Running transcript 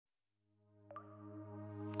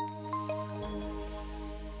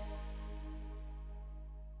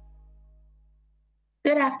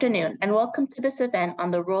Good afternoon, and welcome to this event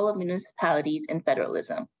on the role of municipalities in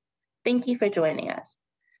federalism. Thank you for joining us.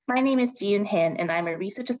 My name is Ji-Yoon Han, and I'm a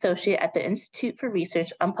research associate at the Institute for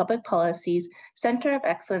Research on Public Policy's Center of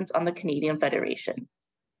Excellence on the Canadian Federation.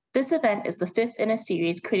 This event is the fifth in a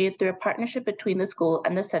series created through a partnership between the school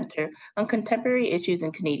and the Center on contemporary issues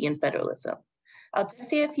in Canadian federalism. I'll just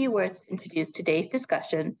say a few words to introduce today's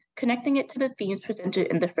discussion, connecting it to the themes presented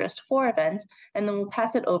in the first four events, and then we'll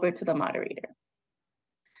pass it over to the moderator.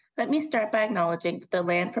 Let me start by acknowledging that the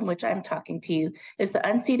land from which I'm talking to you is the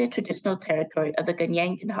unceded traditional territory of the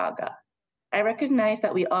Kanien'kehá:ka. I recognize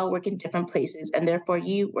that we all work in different places, and therefore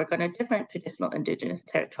you work on a different traditional Indigenous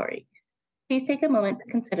territory. Please take a moment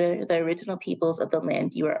to consider the original peoples of the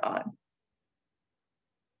land you are on.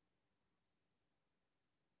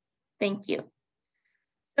 Thank you.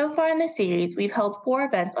 So far in this series, we've held four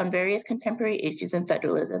events on various contemporary issues in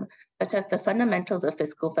federalism, such as the fundamentals of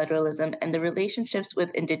fiscal federalism and the relationships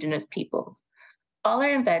with Indigenous peoples. All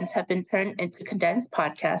our events have been turned into condensed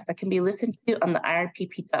podcasts that can be listened to on the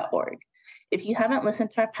irpp.org. If you haven't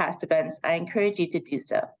listened to our past events, I encourage you to do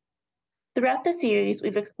so. Throughout the series,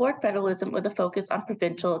 we've explored federalism with a focus on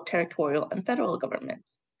provincial, territorial, and federal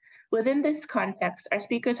governments. Within this context, our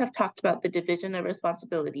speakers have talked about the division of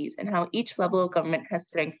responsibilities and how each level of government has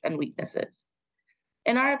strengths and weaknesses.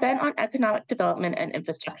 In our event on economic development and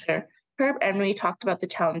infrastructure, Herb Emery talked about the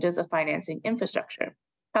challenges of financing infrastructure,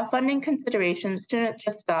 how funding considerations shouldn't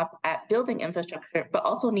just stop at building infrastructure, but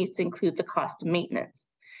also needs to include the cost of maintenance.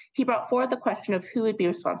 He brought forward the question of who would be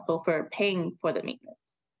responsible for paying for the maintenance.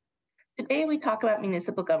 Today, we talk about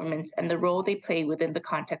municipal governments and the role they play within the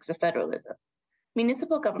context of federalism.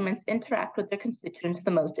 Municipal governments interact with their constituents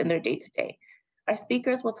the most in their day-to-day. Our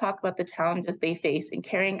speakers will talk about the challenges they face in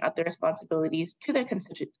carrying out their responsibilities to their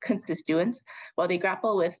constituents while they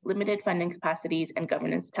grapple with limited funding capacities and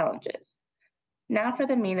governance challenges. Now for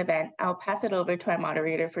the main event, I'll pass it over to our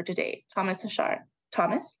moderator for today, Thomas Hashar.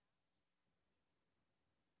 Thomas?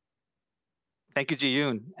 Thank you,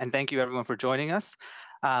 Ji-Yoon, and thank you everyone for joining us.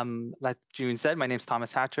 Like Ji-Yoon said, my name is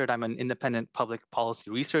Thomas Hatchard. I'm an independent public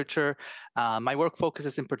policy researcher. My work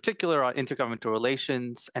focuses in particular on intergovernmental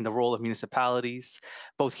relations and the role of municipalities,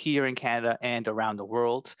 both here in Canada and around the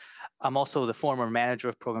world. I'm also the former manager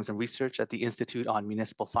of programs and research at the Institute on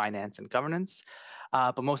Municipal Finance and Governance.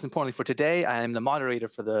 But most importantly for today, I am the moderator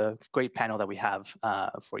for the great panel that we have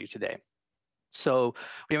for you today. So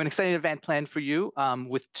we have an exciting event planned for you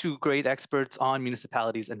with two great experts on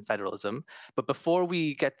municipalities and federalism. But before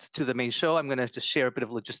we get to the main show, I'm going to just share a bit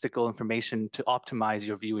of logistical information to optimize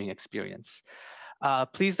your viewing experience.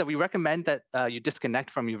 Please, we recommend that you disconnect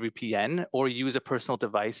from your VPN or use a personal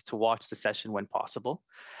device to watch the session when possible.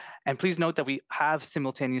 And please note that we have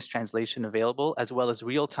simultaneous translation available, as well as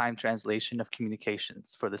real-time translation of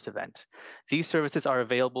communications for this event. These services are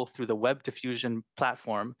available through the Web Diffusion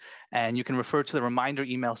platform, and you can refer to the reminder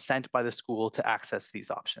email sent by the school to access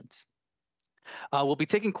these options. We'll be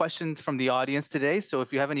taking questions from the audience today, so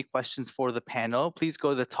if you have any questions for the panel, please go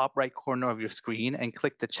to the top right corner of your screen and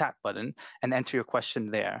click the chat button and enter your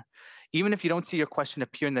question there. Even if you don't see your question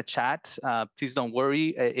appear in the chat, please don't worry,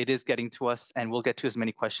 it is getting to us, and we'll get to as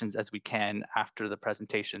many questions as we can after the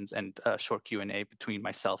presentations and a short Q&A between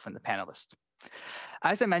myself and the panelists.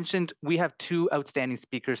 As I mentioned, we have two outstanding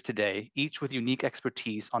speakers today, each with unique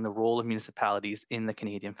expertise on the role of municipalities in the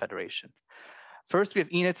Canadian Federation. First, we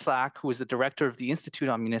have Enid Slack, who is the director of the Institute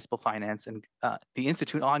on Municipal Finance and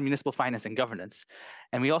Governance.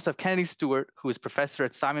 And we also have Kennedy Stewart, who is professor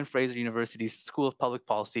at Simon Fraser University's School of Public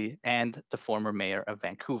Policy and the former mayor of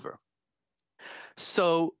Vancouver.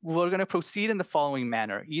 So we're going to proceed in the following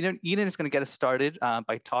manner. Enid is going to get us started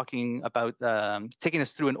by talking about taking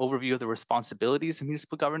us through an overview of the responsibilities of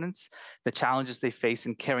municipal governance, the challenges they face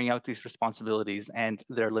in carrying out these responsibilities, and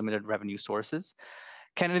their limited revenue sources.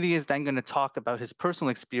 Kennedy is then going to talk about his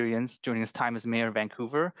personal experience during his time as mayor of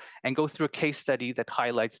Vancouver and go through a case study that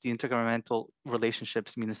highlights the intergovernmental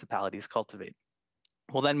relationships municipalities cultivate.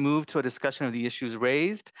 We'll then move to a discussion of the issues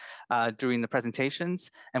raised during the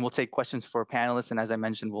presentations, and we'll take questions for panelists. And as I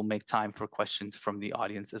mentioned, we'll make time for questions from the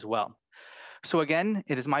audience as well. So again,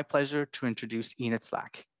 it is my pleasure to introduce Enid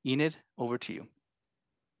Slack. Enid, over to you.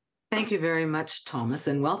 Thank you very much, Thomas,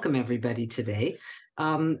 and welcome everybody today.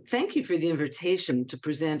 Thank you for the invitation to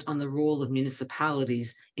present on the role of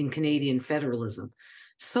municipalities in Canadian federalism.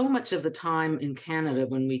 So much of the time in Canada,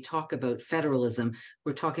 when we talk about federalism,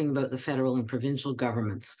 we're talking about the federal and provincial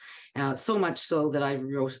governments. So much so that I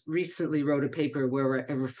recently wrote a paper where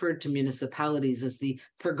I referred to municipalities as the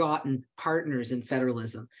forgotten partners in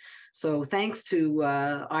federalism. So thanks to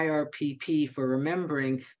IRPP for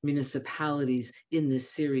remembering municipalities in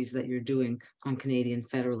this series that you're doing on Canadian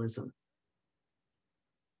federalism.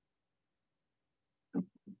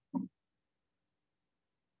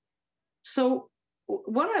 So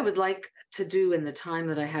what I would like to do in the time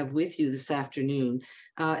that I have with you this afternoon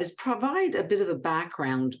is provide a bit of a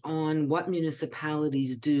background on what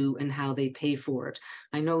municipalities do and how they pay for it.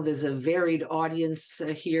 I know there's a varied audience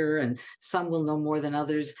here, and some will know more than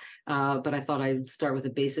others, but I thought I would start with a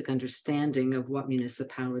basic understanding of what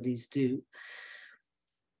municipalities do.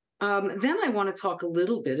 Then I want to talk a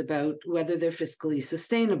little bit about whether they're fiscally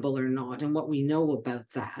sustainable or not and what we know about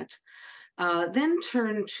that. Then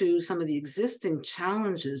turn to some of the existing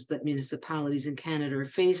challenges that municipalities in Canada are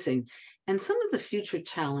facing and some of the future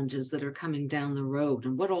challenges that are coming down the road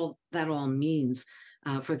and what all that means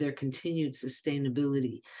for their continued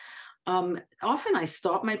sustainability. Often I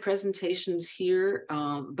stop my presentations here,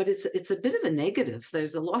 but it's a bit of a negative.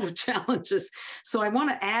 There's a lot of challenges. So I want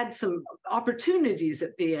to add some opportunities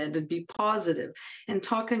at the end and be positive and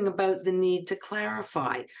talking about the need to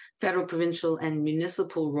clarify federal, provincial, and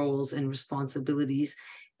municipal roles and responsibilities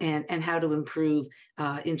and how to improve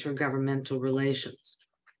intergovernmental relations.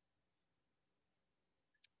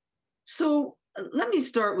 So let me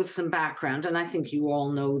start with some background, and I think you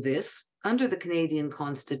all know this. Under the Canadian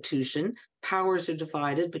Constitution, powers are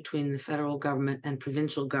divided between the federal government and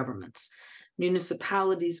provincial governments.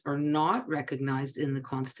 Municipalities are not recognized in the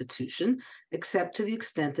Constitution, except to the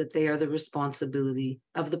extent that they are the responsibility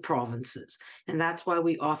of the provinces. And that's why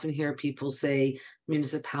we often hear people say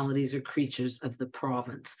municipalities are creatures of the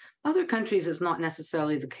province. Other countries, it's not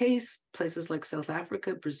necessarily the case. Places like South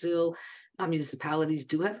Africa, Brazil, municipalities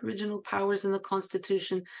do have original powers in the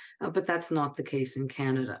Constitution, but that's not the case in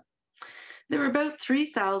Canada. There are about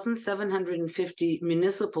 3,750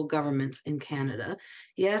 municipal governments in Canada.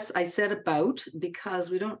 Yes, I said about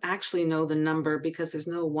because we don't actually know the number because there's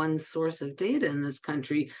no one source of data in this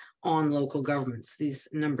country on local governments. These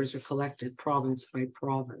numbers are collected province by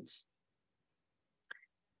province.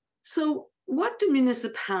 So what do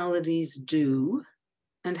municipalities do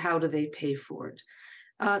and how do they pay for it?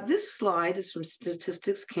 This slide is from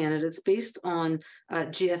Statistics Canada. It's based on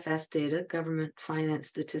GFS data, Government Finance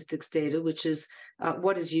Statistics data, which is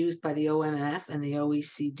what is used by the OMF and the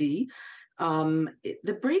OECD.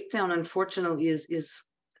 The breakdown, unfortunately, is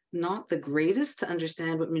not the greatest to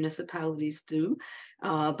understand what municipalities do,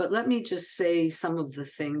 but let me just say some of the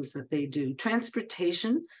things that they do.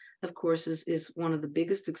 Transportation, of course, is one of the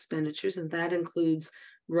biggest expenditures, and that includes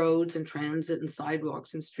roads and transit and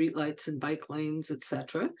sidewalks and streetlights and bike lanes,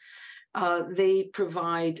 etc. They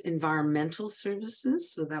provide environmental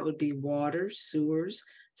services, so that would be water, sewers,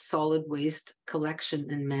 solid waste collection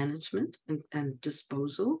and management and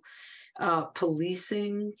disposal,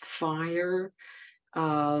 policing, fire,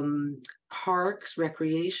 parks,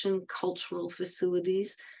 recreation, cultural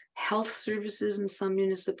facilities, health services in some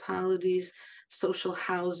municipalities, social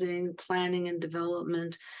housing, planning and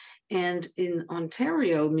development. And in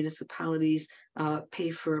Ontario, municipalities pay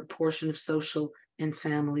for a portion of social and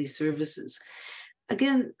family services.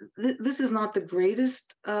 Again, this is not the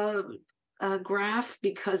greatest graph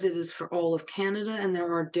because it is for all of Canada and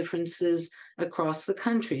there are differences across the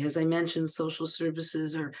country. As I mentioned, social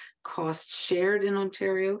services are cost shared in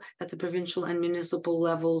Ontario at the provincial and municipal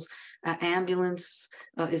levels. Ambulance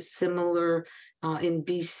is similar. In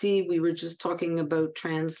BC, we were just talking about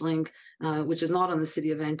TransLink, which is not on the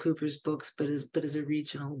City of Vancouver's books, but is a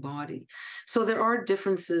regional body. So there are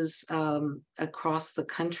differences across the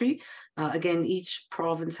country. Again, each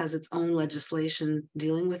province has its own legislation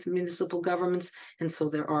dealing with municipal governments, and so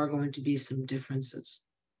there are going to be some differences.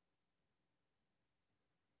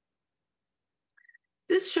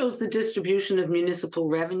 This shows the distribution of municipal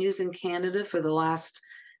revenues in Canada for the last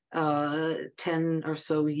 10 or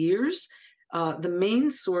so years. The main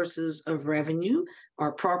sources of revenue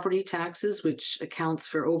are property taxes, which accounts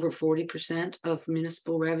for over 40% of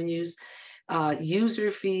municipal revenues,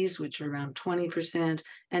 user fees, which are around 20%,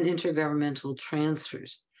 and intergovernmental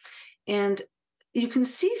transfers. And you can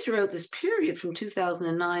see throughout this period from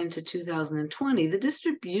 2009 to 2020, the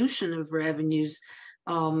distribution of revenues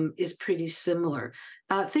is pretty similar.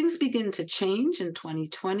 Things begin to change in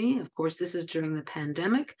 2020. Of course, this is during the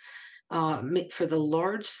pandemic. For the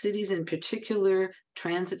large cities in particular,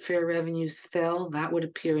 transit fare revenues fell. That would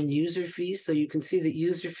appear in user fees. So you can see that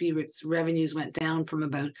user fee revenues went down from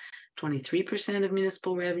about 23% of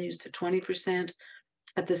municipal revenues to 20%.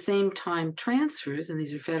 At the same time, transfers, and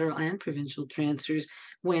these are federal and provincial transfers,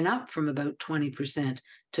 went up from about 20%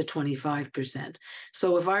 to 25%.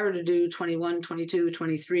 So if I were to do 21, 22,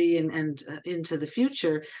 23, and into the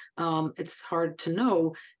future, it's hard to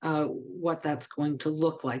know what that's going to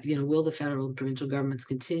look like. Will the federal and provincial governments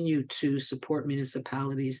continue to support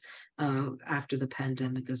municipalities after the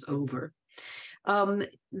pandemic is over?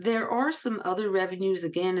 There are some other revenues.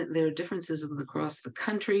 Again, there are differences across the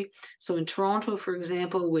country. So in Toronto, for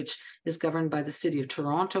example, which is governed by the City of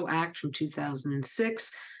Toronto Act from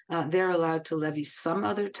 2006, they're allowed to levy some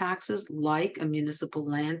other taxes, like a municipal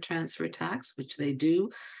land transfer tax, which they do,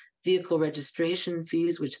 vehicle registration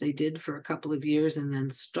fees, which they did for a couple of years and then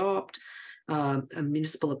stopped,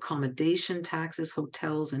 municipal accommodation taxes,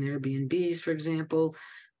 hotels and Airbnbs, for example,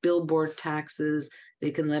 billboard taxes. They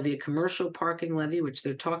can levy a commercial parking levy, which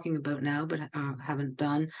they're talking about now, but haven't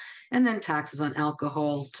done, and then taxes on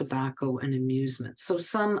alcohol, tobacco, and amusement. So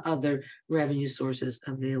some other revenue sources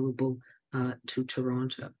available to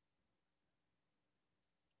Toronto.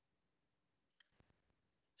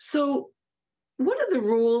 So what are the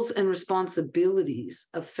roles and responsibilities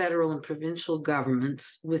of federal and provincial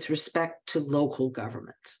governments with respect to local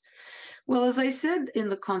governments? Well, as I said in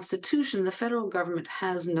the Constitution, the federal government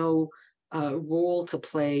has no role to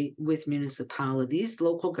play with municipalities.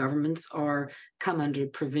 Local governments come under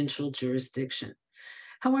provincial jurisdiction.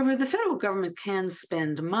 However, the federal government can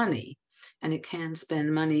spend money, and it can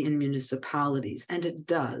spend money in municipalities, and it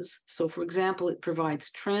does. So, for example, it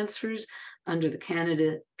provides transfers under the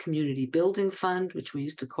Canada Community Building Fund, which we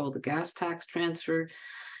used to call the gas tax transfer,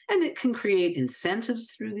 and it can create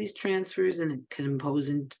incentives through these transfers, and it can impose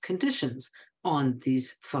conditions on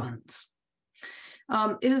these funds.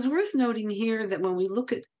 It is worth noting here that when we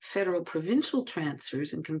look at federal provincial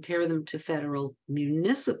transfers and compare them to federal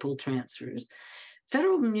municipal transfers,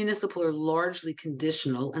 federal and municipal are largely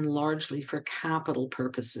conditional and largely for capital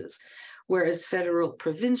purposes, whereas federal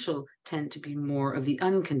provincial tend to be more of the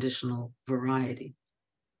unconditional variety.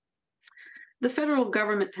 The federal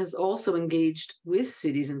government has also engaged with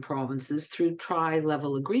cities and provinces through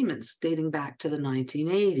tri-level agreements dating back to the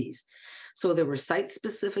 1980s. So there were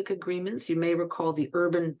site-specific agreements. You may recall the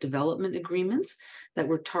urban development agreements that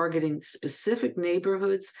were targeting specific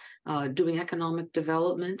neighborhoods, doing economic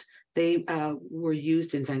development. They were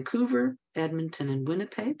used in Vancouver, Edmonton, and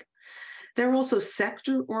Winnipeg. There are also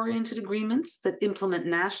sector-oriented agreements that implement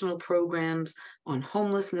national programs on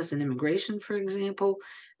homelessness and immigration, for example,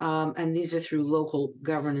 and these are through local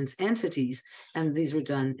governance entities, and these were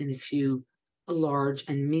done in a few large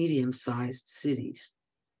and medium-sized cities.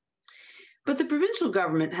 But the provincial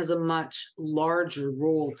government has a much larger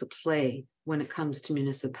role to play when it comes to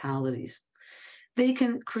municipalities. They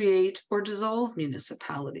can create or dissolve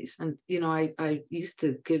municipalities. And, I used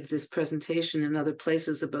to give this presentation in other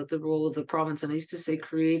places about the role of the province, and I used to say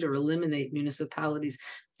create or eliminate municipalities.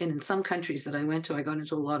 And in some countries that I went to, I got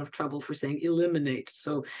into a lot of trouble for saying eliminate.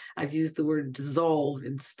 So I've used the word dissolve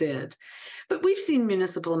instead. But we've seen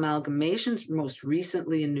municipal amalgamations, most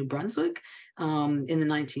recently in New Brunswick, in the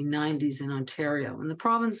 1990s in Ontario. And the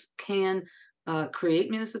province can create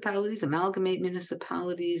municipalities, amalgamate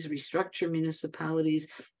municipalities, restructure municipalities,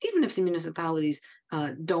 even if the municipalities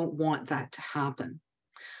don't want that to happen.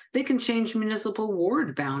 They can change municipal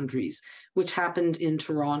ward boundaries, which happened in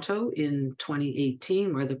Toronto in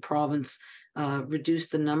 2018, where the province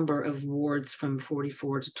reduced the number of wards from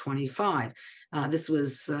 44 to 25. This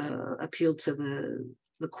was appealed to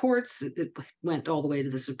the courts. It went all the way to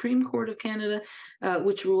the Supreme Court of Canada,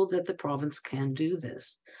 which ruled that the province can do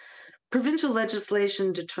this. Provincial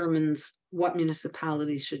legislation determines what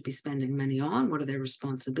municipalities should be spending money on, what are their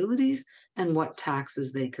responsibilities, and what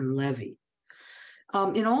taxes they can levy.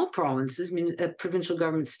 In all provinces, provincial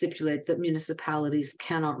governments stipulate that municipalities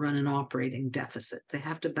cannot run an operating deficit. They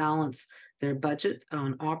have to balance their budget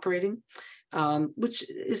on operating, which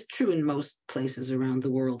is true in most places around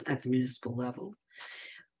the world at the municipal level.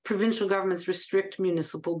 Provincial governments restrict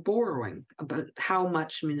municipal borrowing, about how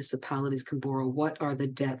much municipalities can borrow, what are the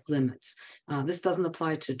debt limits. This doesn't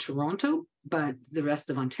apply to Toronto, but the rest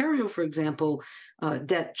of Ontario, for example,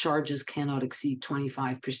 debt charges cannot exceed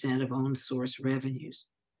 25% of own source revenues.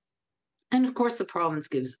 And of course, the province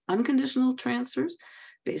gives unconditional transfers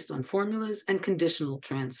based on formulas and conditional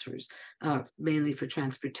transfers, mainly for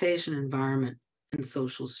transportation, environment, and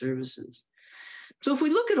social services. So if we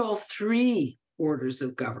look at all three orders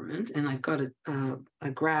of government, and I've got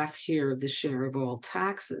a graph here of the share of all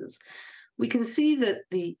taxes, we can see that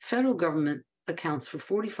the federal government accounts for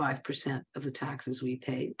 45% of the taxes we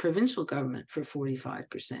pay, provincial government for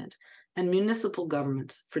 45%, and municipal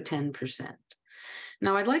governments for 10%.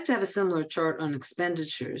 Now, I'd like to have a similar chart on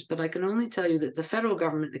expenditures, but I can only tell you that the federal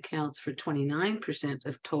government accounts for 29%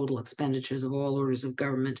 of total expenditures of all orders of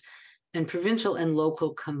government, and provincial and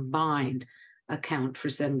local combined account for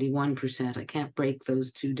 71%. I can't break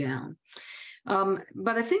those two down.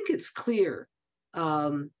 But I think it's clear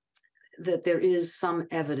that there is some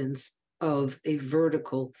evidence of a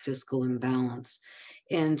vertical fiscal imbalance.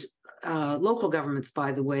 And local governments,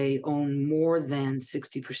 by the way, own more than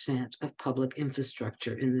 60% of public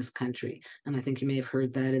infrastructure in this country. And I think you may have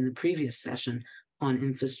heard that in the previous session on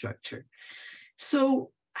infrastructure.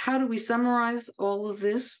 So how do we summarize all of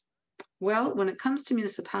this? Well, when it comes to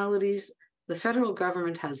municipalities, the federal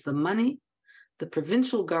government has the money, the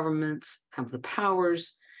provincial governments have the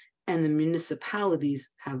powers, and the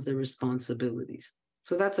municipalities have the responsibilities.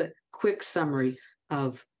 So that's a quick summary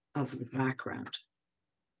of the background.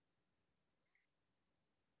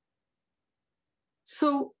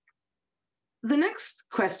 So the next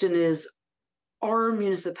question is, are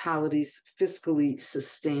municipalities fiscally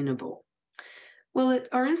sustainable? Well, at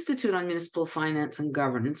our Institute on Municipal Finance and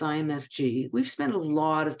Governance, IMFG, we've spent a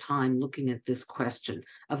lot of time looking at this question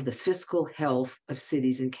of the fiscal health of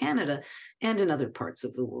cities in Canada and in other parts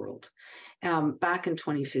of the world. Back in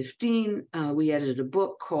 2015, we edited a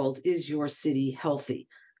book called Is Your City Healthy?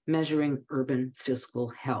 Measuring Urban Fiscal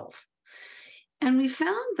Health. And we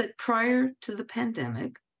found that prior to the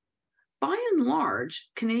pandemic, by and large,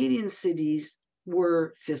 Canadian cities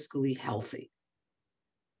were fiscally healthy.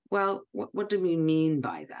 Well, what do we mean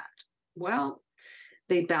by that? Well,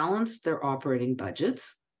 they balanced their operating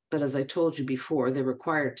budgets, but as I told you before, they're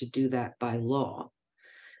required to do that by law.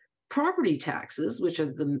 Property taxes, which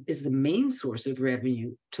is the main source of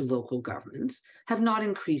revenue to local governments, have not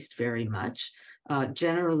increased very much,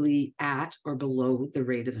 generally at or below the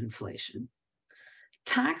rate of inflation.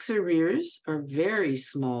 Tax arrears are very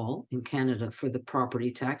small in Canada for the property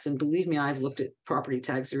tax. And believe me, I've looked at property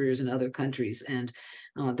tax arrears in other countries, and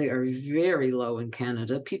they are very low in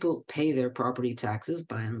Canada. People pay their property taxes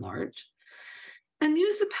by and large. And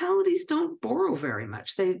municipalities don't borrow very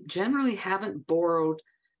much. They generally haven't borrowed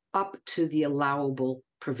up to the allowable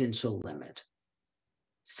provincial limit.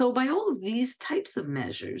 So by all of these types of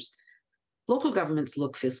measures, local governments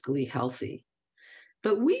look fiscally healthy.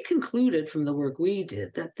 But we concluded from the work we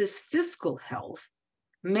did that this fiscal health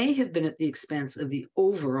may have been at the expense of the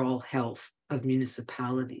overall health of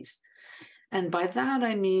municipalities. And by that,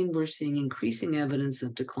 I mean we're seeing increasing evidence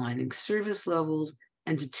of declining service levels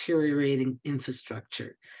and deteriorating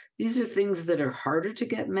infrastructure. These are things that are harder to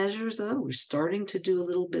get measures of. We're starting to do a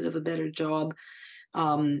little bit of a better job,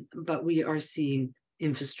 but we are seeing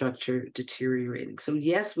infrastructure deteriorating. So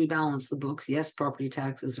yes, we balance the books. Yes, property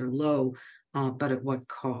taxes are low, but at what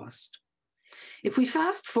cost? If we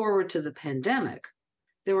fast forward to the pandemic,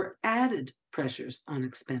 there were added pressures on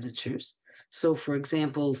expenditures. So for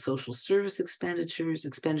example, social service expenditures,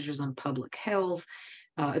 expenditures on public health,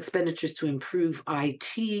 expenditures to improve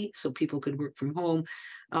IT so people could work from home.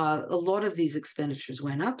 A lot of these expenditures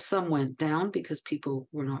went up. Some went down because people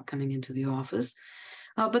were not coming into the office.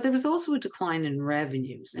 But there was also a decline in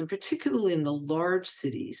revenues, and particularly in the large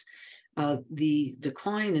cities, the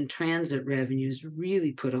decline in transit revenues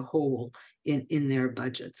really put a hole in their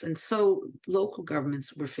budgets. And so local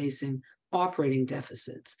governments were facing operating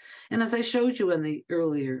deficits. And as I showed you in the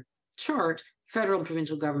earlier chart, federal and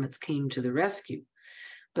provincial governments came to the rescue.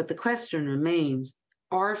 But the question remains,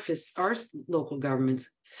 are local governments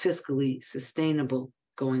fiscally sustainable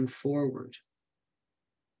going forward?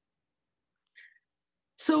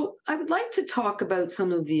 So I would like to talk about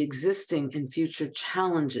some of the existing and future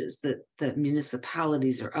challenges that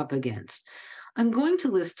municipalities are up against. I'm going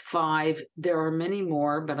to list 5. There are many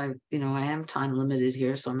more, but I am time limited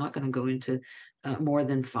here, so I'm not going to go into more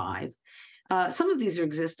than 5. Some of these are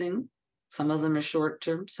existing. Some of them are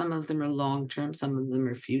short-term, some of them are long-term, some of them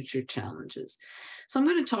are future challenges. So I'm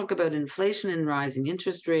going to talk about inflation and rising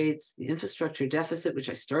interest rates, the infrastructure deficit, which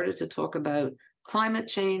I started to talk about, climate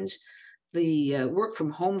change, the work from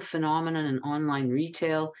home phenomenon and online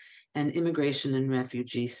retail, and immigration and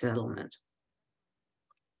refugee settlement.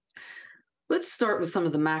 Let's start with some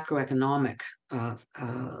of the macroeconomic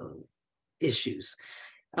issues.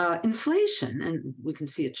 Inflation, and we can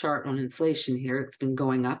see a chart on inflation here. It's been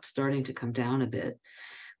going up, starting to come down a bit.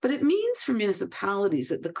 But it means for municipalities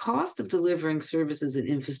that the cost of delivering services and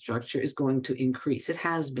infrastructure is going to increase. It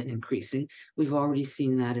has been increasing. We've already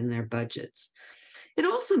seen that in their budgets. It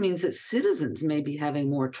also means that citizens may be having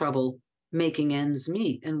more trouble making ends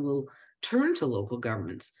meet and will turn to local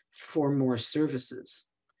governments for more services.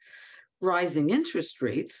 Rising interest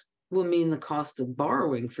rates will mean the cost of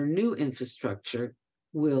borrowing for new infrastructure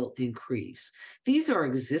will increase. These are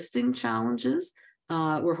existing challenges.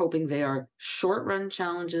 We're hoping they are short-run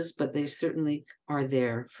challenges, but they certainly are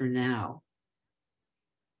there for now.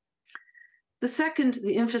 The second,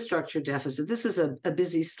 the infrastructure deficit. This is a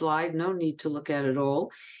busy slide, no need to look at it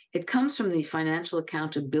all. It comes from the Financial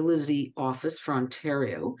Accountability Office for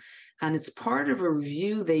Ontario, and it's part of a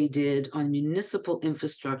review they did on municipal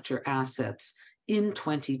infrastructure assets in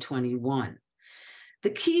 2021. The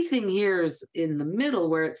key thing here is in the middle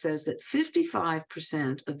where it says that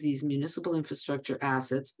 55% of these municipal infrastructure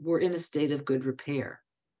assets were in a state of good repair.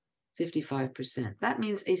 55%. That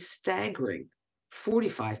means a staggering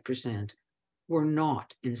 45% were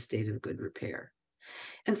not in a state of good repair.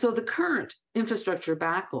 And so the current infrastructure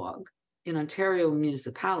backlog in Ontario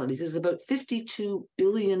municipalities is about $52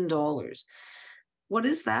 billion. What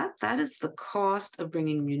is that? That is the cost of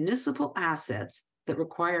bringing municipal assets that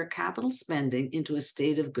require capital spending into a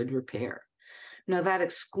state of good repair. Now, that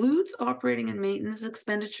excludes operating and maintenance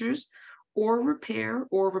expenditures or repair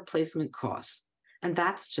or replacement costs. And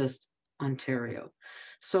that's just Ontario.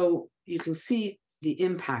 So you can see the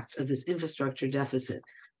impact of this infrastructure deficit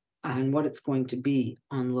and what it's going to be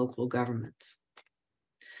on local governments.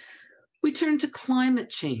 We turn to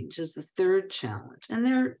climate change as the third challenge. And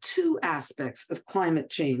there are two aspects of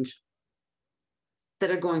climate change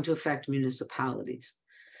that are going to affect municipalities.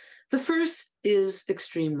 The first is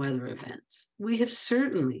extreme weather events. We have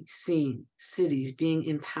certainly seen cities being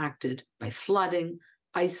impacted by flooding,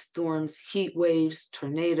 ice storms, heat waves,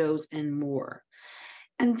 tornadoes, and more.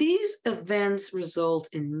 And these events result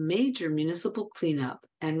in major municipal cleanup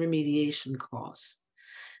and remediation costs.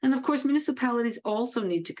 And of course, municipalities also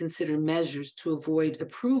need to consider measures to avoid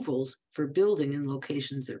approvals for building in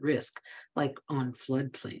locations at risk, like on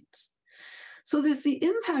floodplains. So there's the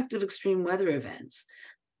impact of extreme weather events.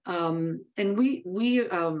 And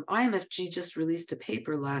IMFG just released a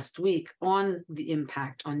paper last week on the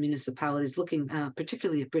impact on municipalities, looking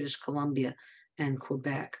particularly at British Columbia and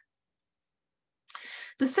Quebec.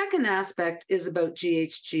 The second aspect is about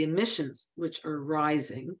GHG emissions, which are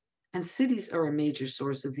rising, and cities are a major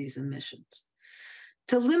source of these emissions.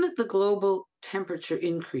 To limit the global temperature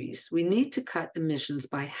increase, we need to cut emissions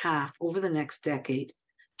by half over the next decade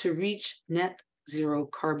to reach net zero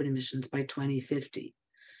carbon emissions by 2050.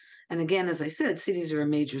 And again, as I said, cities are a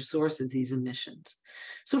major source of these emissions.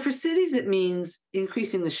 So for cities, it means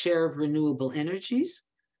increasing the share of renewable energies,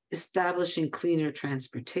 establishing cleaner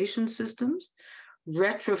transportation systems,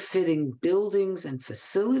 retrofitting buildings and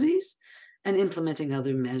facilities, and implementing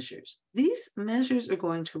other measures. These measures are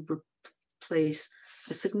going to place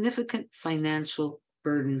a significant financial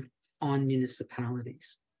burden on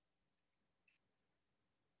municipalities.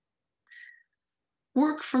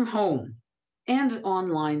 Work from home and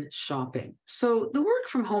online shopping. So the work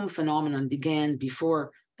from home phenomenon began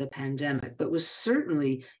before the pandemic, but was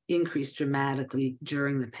certainly increased dramatically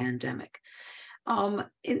during the pandemic. And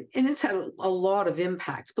it's had a lot of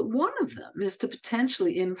impacts, but one of them is to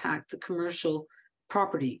potentially impact the commercial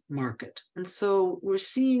property market. And so we're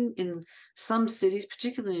seeing in some cities,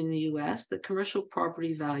 particularly in the US, that commercial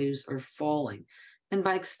property values are falling, and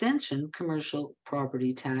by extension, commercial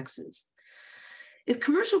property taxes. If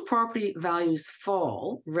commercial property values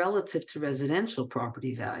fall relative to residential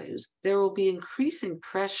property values, there will be increasing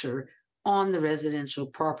pressure on the residential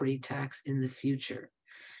property tax in the future.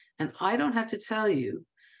 And I don't have to tell you,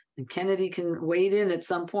 and Kennedy can wade in at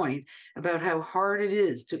some point, about how hard it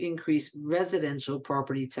is to increase residential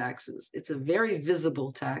property taxes. It's a very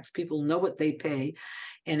visible tax. People know what they pay,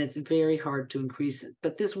 and it's very hard to increase it.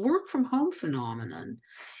 But this work from home phenomenon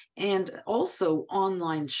and also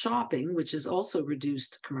online shopping, which has also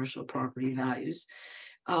reduced commercial property values,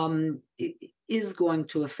 is going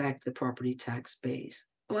to affect the property tax base.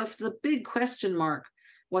 Well, if it's a big question mark,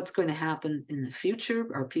 what's going to happen in the future?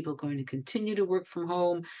 Are people going to continue to work from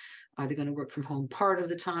home? Are they going to work from home part of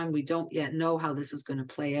the time? We don't yet know how this is going to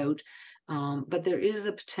play out, but there is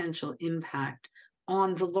a potential impact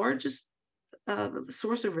on the largest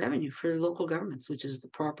source of revenue for local governments, which is the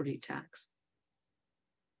property tax.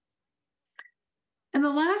 And the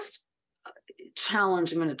last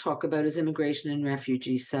challenge I'm going to talk about is immigration and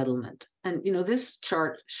refugee settlement. And, this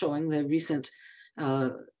chart showing the recent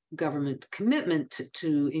government commitment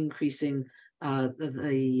to increasing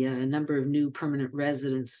the number of new permanent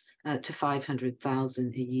residents to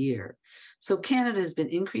 500,000 a year. So Canada has been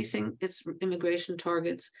increasing its immigration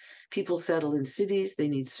targets. People settle in cities, they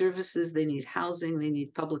need services, they need housing, they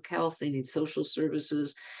need public health, they need social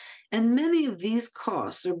services. And many of these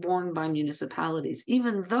costs are borne by municipalities,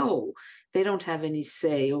 even though they don't have any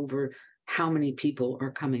say over how many people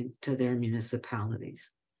are coming to their municipalities.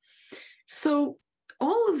 So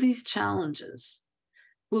all of these challenges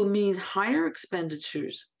will mean higher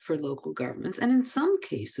expenditures for local governments, and in some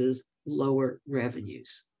cases, lower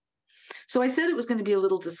revenues. So I said it was going to be a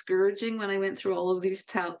little discouraging when I went through all of these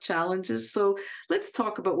challenges. So let's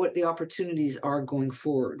talk about what the opportunities are going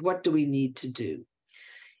forward. What do we need to do?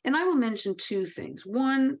 And I will mention two things.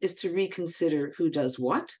 One is to reconsider who does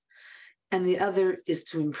what, and the other is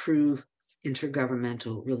to improve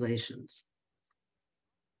intergovernmental relations.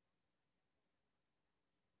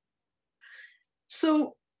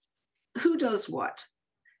 So who does what?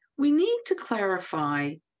 We need to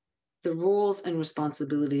clarify the roles and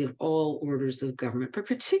responsibility of all orders of government, but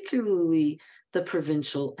particularly the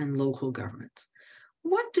provincial and local governments.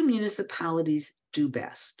 What do municipalities do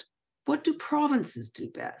best? What do provinces do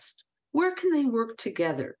best? Where can they work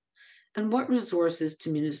together? And what resources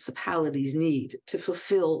do municipalities need to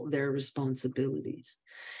fulfill their responsibilities?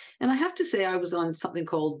 And I have to say, I was on something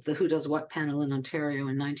called the Who Does What panel in Ontario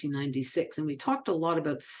in 1996, and we talked a lot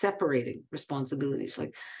about separating responsibilities,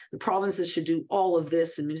 like the provinces should do all of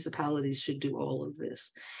this and municipalities should do all of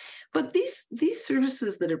this. But these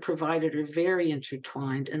services that are provided are very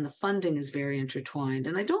intertwined, and the funding is very intertwined,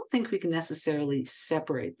 and I don't think we can necessarily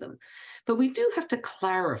separate them. But we do have to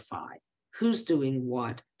clarify who's doing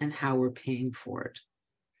what and how we're paying for it.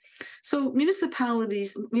 So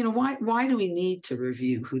municipalities, why do we need to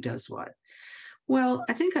review who does what? Well,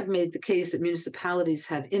 I think I've made the case that municipalities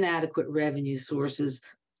have inadequate revenue sources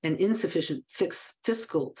and insufficient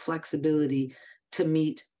fiscal flexibility to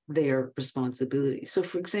meet their responsibilities. So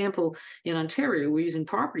for example, in Ontario, we're using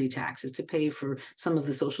property taxes to pay for some of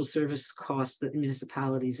the social service costs that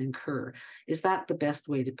municipalities incur. Is that the best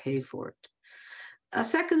way to pay for it?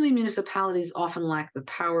 Secondly, municipalities often lack the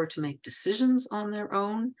power to make decisions on their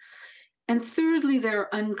own. And thirdly, there are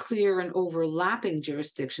unclear and overlapping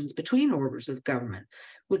jurisdictions between orders of government,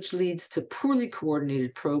 which leads to poorly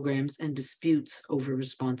coordinated programs and disputes over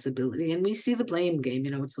responsibility. And we see the blame game,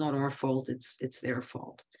 it's not our fault, it's their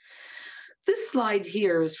fault. This slide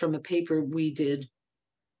here is from a paper we did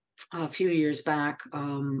a few years back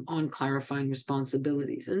on clarifying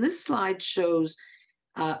responsibilities. And this slide shows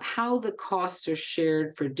how the costs are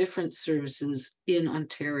shared for different services in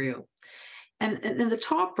Ontario. And in the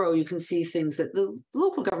top row, you can see things that the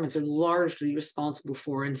local governments are largely responsible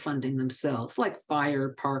for and funding themselves, like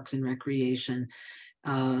fire, parks and recreation,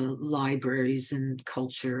 libraries and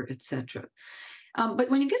culture, etc. But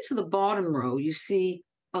when you get to the bottom row, you see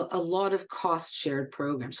a lot of cost-shared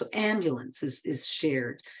programs. So ambulance is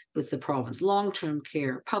shared with the province, long-term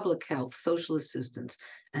care, public health, social assistance,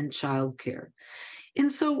 and childcare. And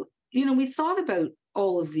so, we thought about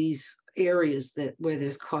all of these areas where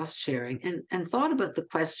there's cost sharing and thought about the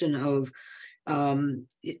question of,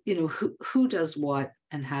 who does what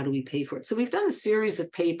and how do we pay for it? So we've done a series of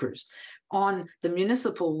papers on the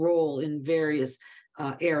municipal role in various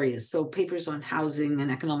areas. So papers on housing and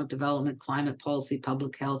economic development, climate policy,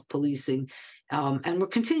 public health, policing. And we're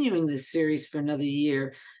continuing this series for another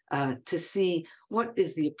year to see what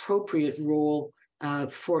is the appropriate role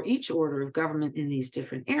for each order of government in these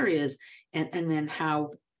different areas, and then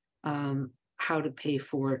how to pay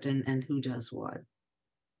for it and who does what.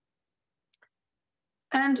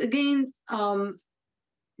 And again,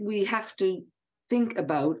 we have to think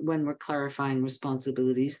about, when we're clarifying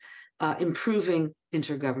responsibilities, improving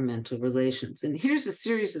intergovernmental relations. And here's a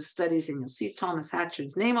series of studies, and you'll see Thomas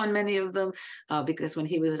Hatchard's name on many of them, because when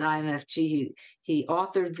he was at IMFG, he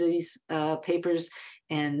authored these papers.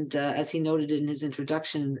 And as he noted in his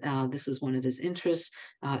introduction, this is one of his interests,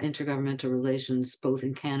 intergovernmental relations, both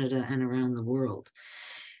in Canada and around the world.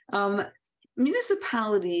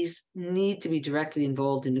 Municipalities need to be directly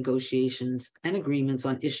involved in negotiations and agreements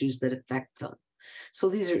on issues that affect them. So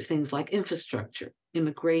these are things like infrastructure,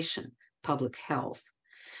 immigration, public health.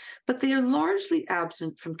 But they are largely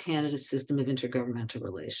absent from Canada's system of intergovernmental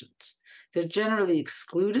relations. They're generally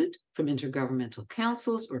excluded from intergovernmental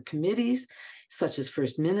councils or committees, such as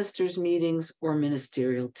First Ministers' meetings or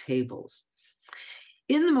ministerial tables.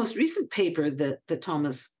 In the most recent paper that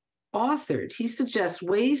Thomas authored, he suggests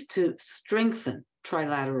ways to strengthen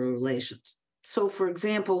trilateral relations. So, for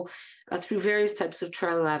example, through various types of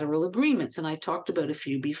trilateral agreements, and I talked about a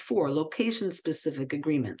few before, location-specific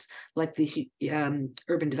agreements, like the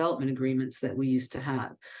urban development agreements that we used to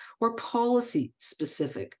have, or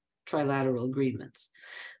policy-specific trilateral agreements,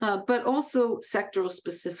 but also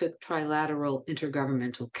sectoral-specific trilateral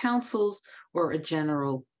intergovernmental councils, or a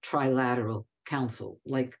general trilateral council,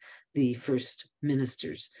 like the First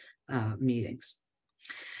Ministers' meetings.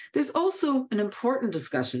 There's also an important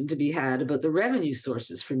discussion to be had about the revenue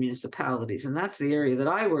sources for municipalities, and that's the area that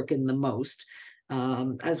I work in the most.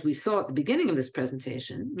 As we saw at the beginning of this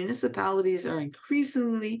presentation, municipalities are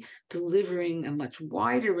increasingly delivering a much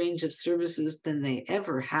wider range of services than they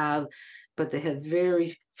ever have, but they have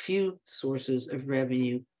very few sources of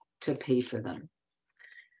revenue to pay for them.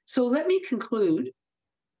 So let me conclude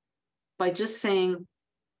by just saying,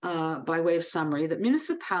 by way of summary, that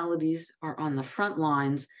municipalities are on the front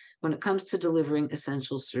lines when it comes to delivering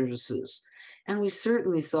essential services. And we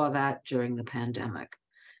certainly saw that during the pandemic.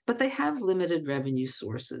 But they have limited revenue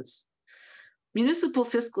sources. Municipal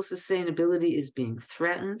fiscal sustainability is being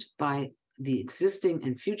threatened by the existing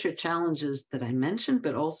and future challenges that I mentioned,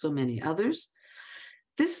 but also many others.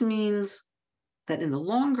 This means that in the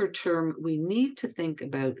longer term, we need to think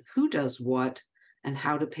about who does what and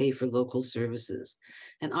how to pay for local services.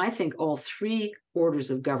 And I think all three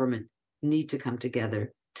orders of government need to come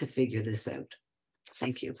together to figure this out.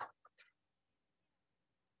 Thank you.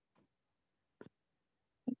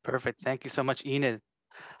 Perfect. Thank you so much, Enid.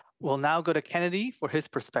 We'll now go to Kennedy for his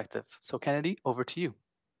perspective. So Kennedy, over to you.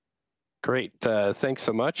 Great. Thanks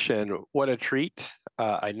so much. And what a treat.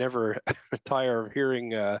 I never tire of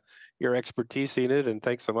hearing your expertise, Enid, and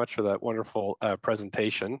thanks so much for that wonderful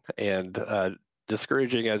presentation. And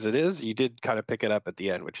discouraging as it is, you did kind of pick it up at the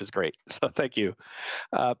end, which is great. So thank you.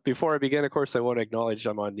 Before I begin, of course, I want to acknowledge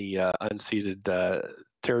I'm on the unceded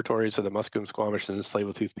territories of the Musqueam, Squamish, and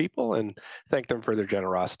Tsleil-Waututh people, and thank them for their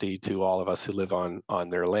generosity to all of us who live on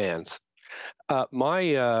their lands.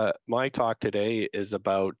 My talk today is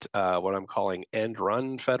about what I'm calling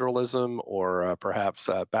end-run federalism, or perhaps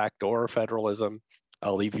backdoor federalism.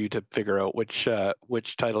 I'll leave you to figure out which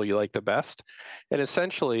title you like the best. And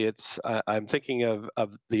essentially, it's I'm thinking of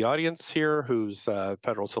the audience here, who's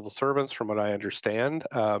federal civil servants, from what I understand,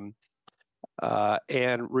 and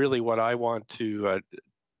really what I want to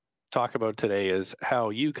talk about today is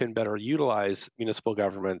how you can better utilize municipal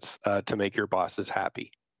governments to make your bosses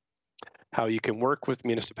happy. How you can work with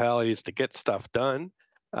municipalities to get stuff done,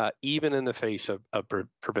 even in the face of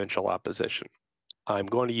provincial opposition. I'm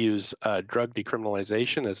going to use drug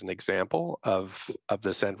decriminalization as an example of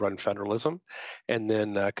this end-run federalism, and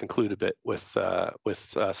then conclude a bit with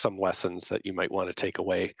some lessons that you might want to take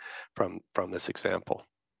away from this example.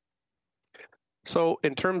 So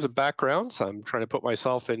in terms of backgrounds, I'm trying to put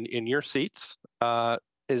myself in your seats,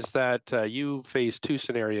 is that you face two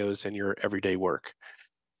scenarios in your everyday work.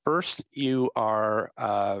 First, you are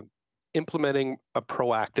implementing a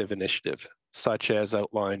proactive initiative, such as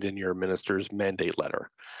outlined in your minister's mandate letter.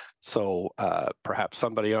 So perhaps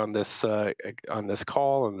somebody on this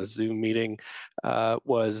call, on the Zoom meeting,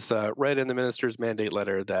 was read in the minister's mandate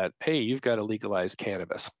letter that, hey, you've got to legalize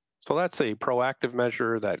cannabis. So that's a proactive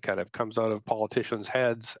measure that kind of comes out of politicians'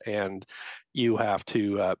 heads, and you have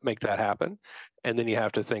to make that happen. And then you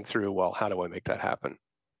have to think through, well, how do I make that happen?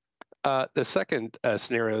 The second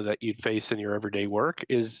scenario that you'd face in your everyday work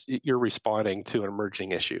is you're responding to an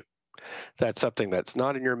emerging issue. That's something that's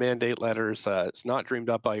not in your mandate letters. It's not dreamed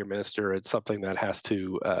up by your minister. It's something that has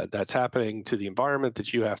to that's happening to the environment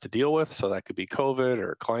that you have to deal with. So that could be COVID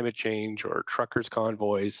or climate change or truckers'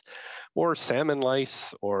 convoys or salmon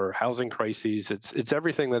lice or housing crises. It's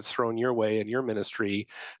everything that's thrown your way in your ministry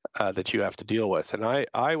that you have to deal with. And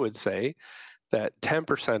I would say that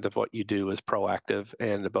 10% of what you do is proactive,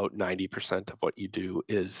 and about 90% of what you do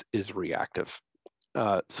is reactive.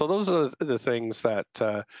 So those are the things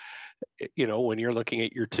that, when you're looking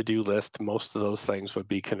at your to-do list, most of those things would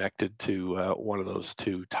be connected to one of those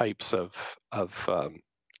two types of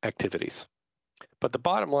activities. But the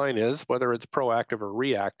bottom line is, whether it's proactive or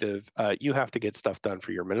reactive, you have to get stuff done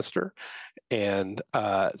for your minister and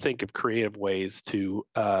think of creative ways to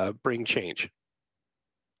bring change.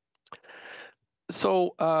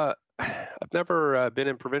 So I've never been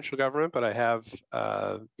in provincial government, but I have,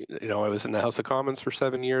 I was in the House of Commons for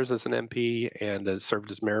 7 years as an MP and has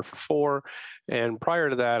served as mayor for 4. And prior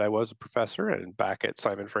to that, I was a professor and back at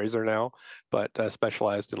Simon Fraser now, but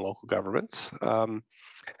specialized in local governments.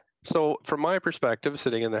 So from my perspective,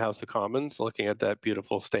 sitting in the House of Commons, looking at that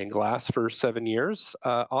beautiful stained glass for 7 years,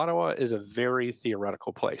 Ottawa is a very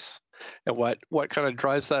theoretical place. And what kind of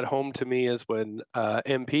drives that home to me is when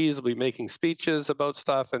MPs will be making speeches about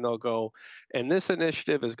stuff and they'll go, and this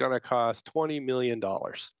initiative is going to cost $20 million.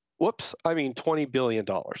 Whoops, I mean $20 billion.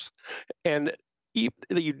 And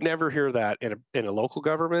you'd never hear that in a local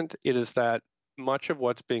government. It is that much of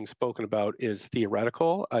what's being spoken about is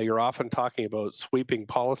theoretical. You're often talking about sweeping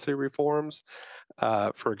policy reforms.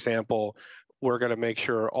 For example, we're going to make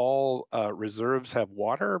sure all reserves have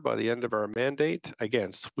water by the end of our mandate.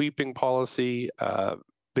 Again, sweeping policy,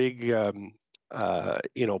 big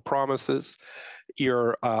promises.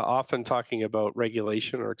 You're often talking about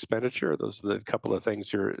regulation or expenditure. Those are the couple of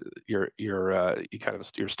things your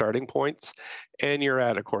starting points, and you're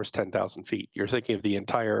at, of course, 10,000 feet. You're thinking of the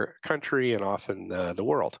entire country and often the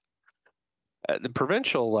world. At the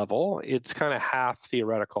provincial level, it's kind of half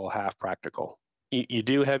theoretical, half practical. You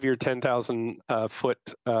do have your 10,000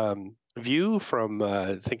 foot view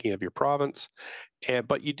from thinking of your province,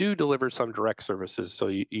 but you do deliver some direct services, so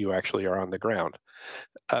you actually are on the ground.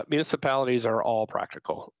 Municipalities are all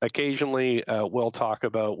practical. Occasionally, we'll talk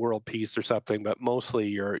about world peace or something, but mostly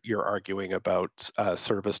you're arguing about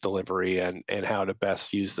service delivery and how to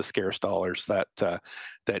best use the scarce dollars that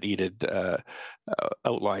Edith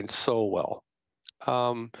outlined so well.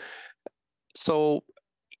 So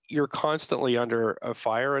you're constantly under a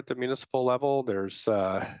fire at the municipal level. There's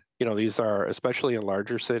these are, especially in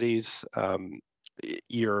larger cities, I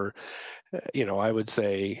would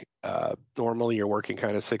say normally you're working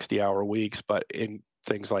kind of 60-hour weeks, but in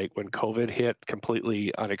things like when COVID hit,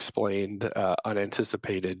 completely unexplained,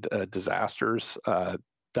 unanticipated disasters,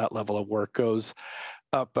 that level of work goes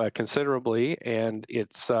up considerably, and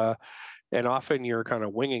and often you're kind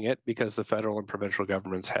of winging it because the federal and provincial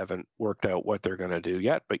governments haven't worked out what they're going to do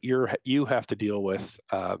yet. But you have to deal with,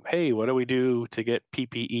 hey, what do we do to get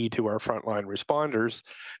PPE to our frontline responders?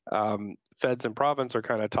 Feds and province are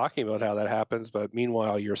kind of talking about how that happens, but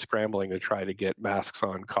meanwhile, you're scrambling to try to get masks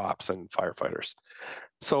on cops and firefighters.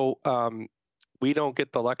 So we don't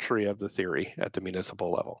get the luxury of the theory at the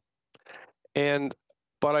municipal level.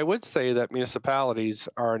 But I would say that municipalities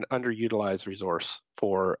are an underutilized resource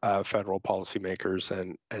for federal policymakers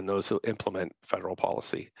and those who implement federal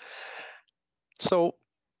policy. So,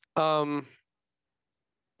 let's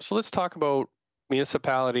talk about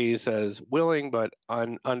municipalities as willing but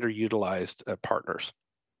underutilized partners.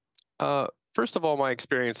 First of all, my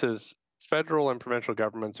experience is federal and provincial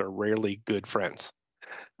governments are rarely good friends,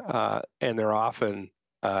 and they're often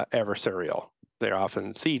adversarial. They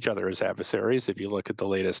often see each other as adversaries. If you look at the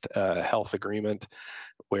latest health agreement,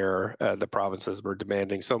 where the provinces were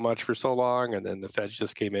demanding so much for so long, and then the feds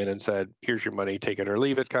just came in and said, "Here's your money, take it or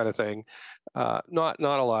leave it," kind of thing. Not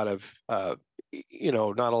a lot of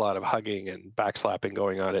not a lot of hugging and backslapping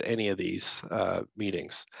going on at any of these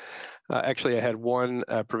meetings. Actually, I had one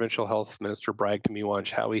provincial health minister brag to me once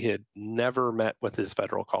how he had never met with his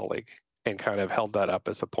federal colleague, and kind of held that up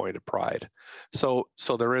as a point of pride. So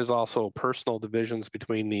there is also personal divisions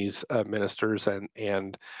between these ministers,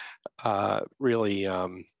 and really,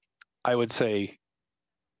 I would say,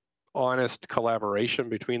 honest collaboration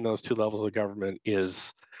between those two levels of government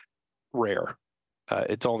is rare.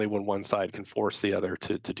 It's only when one side can force the other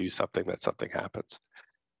to do something that something happens.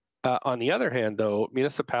 On the other hand, though,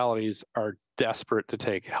 municipalities are desperate to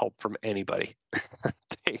take help from anybody.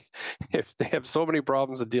 If they have so many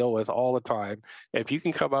problems to deal with all the time, if you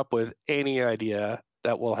can come up with any idea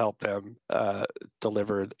that will help them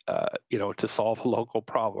deliver, to solve a local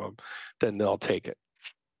problem, then they'll take it.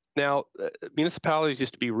 Now, municipalities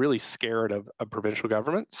used to be really scared of provincial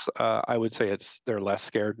governments. I would say they're less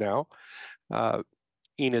scared now.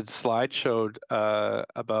 Enid's slide showed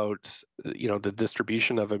about the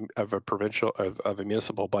distribution of a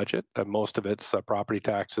municipal budget. Most of it's property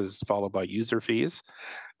taxes followed by user fees,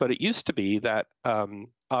 but it used to be that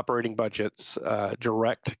operating budgets,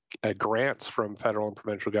 direct grants from federal and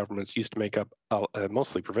provincial governments used to make up,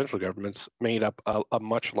 mostly provincial governments, made up a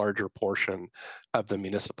much larger portion of the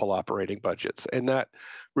municipal operating budgets. And that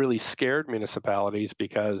really scared municipalities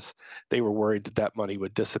because they were worried that money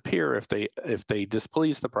would disappear if they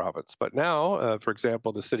displeased the province. But now, for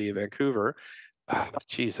example, the city of Vancouver,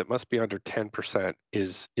 it must be under 10%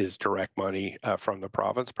 is direct money from the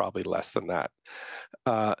province, probably less than that.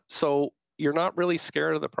 So you're not really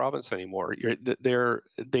scared of the province anymore.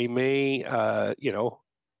 They may,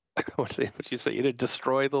 what you say,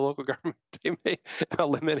 destroy the local government. They may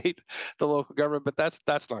eliminate the local government, but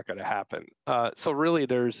that's not going to happen. So really,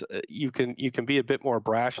 there's you can be a bit more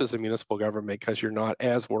brash as a municipal government because you're not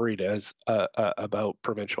as worried as about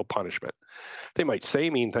provincial punishment. They might say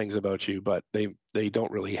mean things about you, but they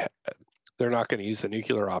don't really. They're not going to use the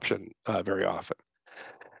nuclear option very often.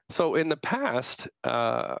 So in the past,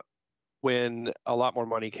 when a lot more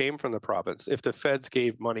money came from the province, if the feds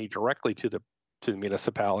gave money directly to the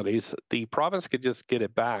municipalities, the province could just get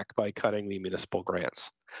it back by cutting the municipal grants.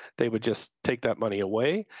 They would just take that money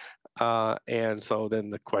away, and so then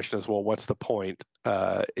the question is, well, what's the point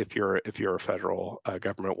if you're a federal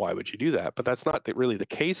government? Why would you do that? But that's not really the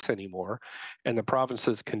case anymore, and the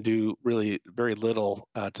provinces can do really very little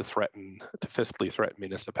to fiscally threaten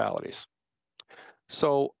municipalities.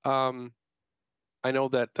 So I know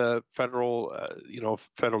that the federal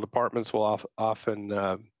departments will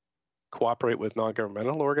often cooperate with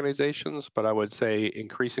non-governmental organizations, but I would say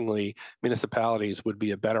increasingly municipalities would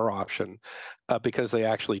be a better option because they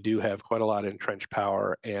actually do have quite a lot of entrenched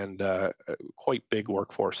power and quite big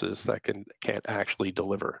workforces that can't actually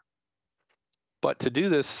deliver. But to do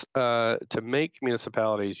this, to make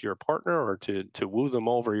municipalities your partner or to woo them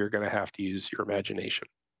over, you're going to have to use your imagination.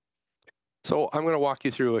 So I'm going to walk you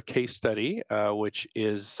through a case study, which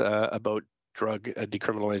is about drug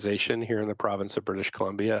decriminalization here in the province of British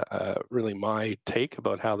Columbia, really my take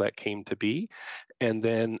about how that came to be. And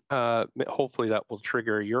then hopefully that will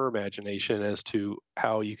trigger your imagination as to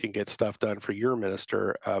how you can get stuff done for your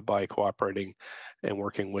minister by cooperating and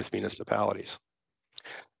working with municipalities.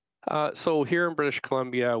 So here in British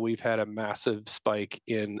Columbia, we've had a massive spike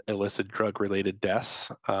in illicit drug-related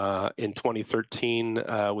deaths. In 2013,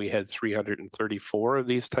 we had 334 of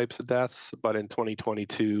these types of deaths, but in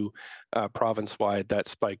 2022, province-wide, that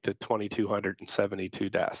spiked to 2,272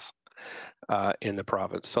 deaths in the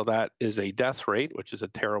province. So that is a death rate, which is a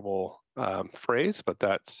terrible phrase, but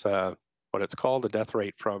that's what it's called, a death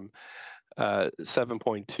rate from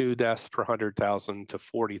 7.2 deaths per 100,000 to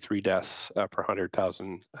 43 deaths per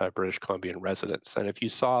 100,000 British Columbian residents. And if you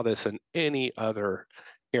saw this in any other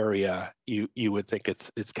area, you would think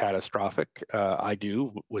it's catastrophic. I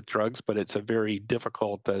do with drugs, but it's a very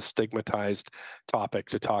difficult, stigmatized topic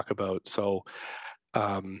to talk about. So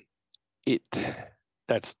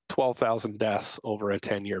that's 12,000 deaths over a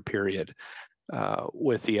 10-year period.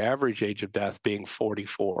 With the average age of death being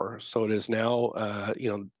 44. So it is now,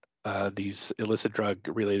 these illicit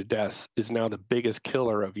drug-related deaths is now the biggest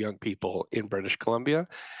killer of young people in British Columbia,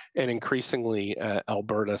 and increasingly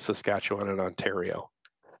Alberta, Saskatchewan, and Ontario.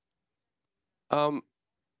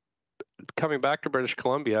 Coming back to British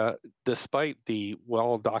Columbia, despite the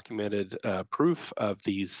well-documented proof of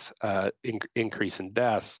these increase in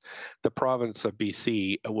deaths, the province of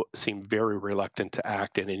BC seemed very reluctant to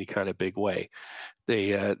act in any kind of big way.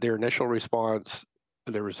 Their initial response,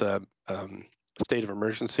 there was a state of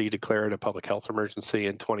emergency declared, a public health emergency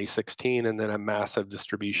in 2016, and then a massive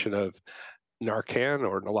distribution of Narcan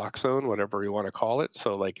or naloxone, whatever you want to call it.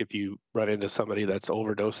 So like if you run into somebody that's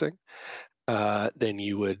overdosing, then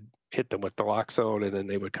you would hit them with naloxone, and then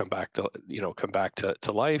they would come back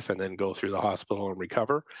to life and then go through the hospital and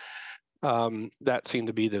recover. That seemed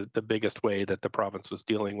to be the biggest way that the province was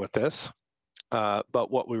dealing with this. But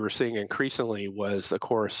what we were seeing increasingly was, of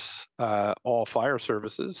course, all fire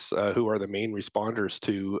services, who are the main responders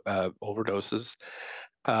to overdoses,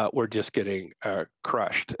 were just getting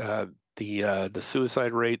crushed. The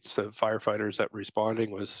suicide rates of firefighters that were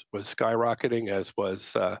responding was skyrocketing, as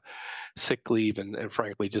was sick leave and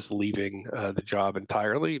frankly just leaving the job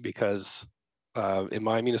entirely, because in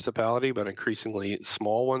my municipality, but increasingly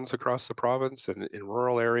small ones across the province and in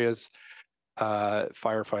rural areas,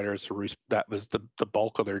 firefighters, that was the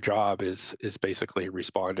bulk of their job, is basically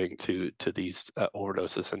responding to these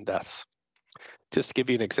overdoses and deaths. Just to give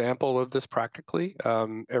you an example of this practically,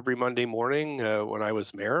 every Monday morning when I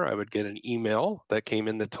was mayor, I would get an email that came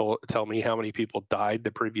in that tell me how many people died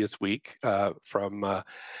the previous week from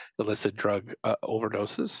illicit drug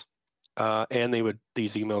overdoses. And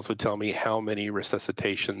these emails would tell me how many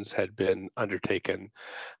resuscitations had been undertaken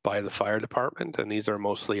by the fire department, and these are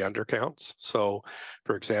mostly undercounts. So,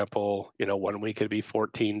 for example, 1 week it'd be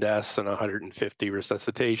 14 deaths and 150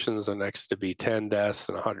 resuscitations, the next to be 10 deaths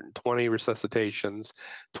and 120 resuscitations,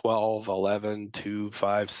 12, 11, 2,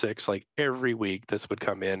 5, 6, like every week this would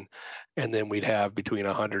come in, and then we'd have between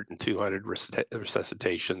 100 and 200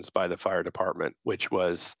 resuscitations by the fire department, which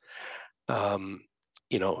was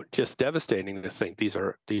just devastating to think these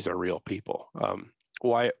are real people.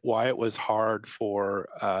 why it was hard for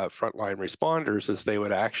frontline responders is they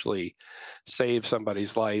would actually save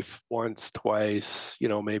somebody's life once, twice,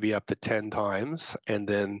 maybe up to 10 times, and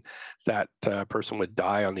then that person would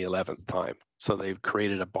die on the 11th time. So they've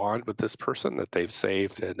created a bond with this person that they've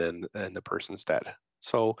saved, and the person's dead.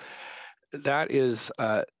 So that is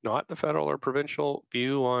not the federal or provincial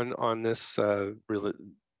view on this. Really,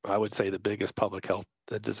 I would say the biggest public health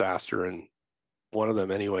disaster, and one of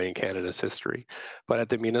them anyway in Canada's history. But at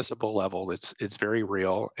the municipal level, it's very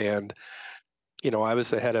real. And I was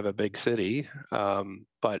the head of a big city,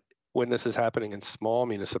 but when this is happening in small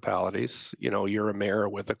municipalities, you're a mayor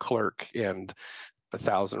with a clerk and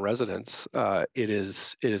 1,000 residents. It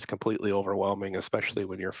is completely overwhelming, especially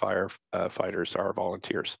when your firefighters are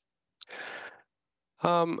volunteers.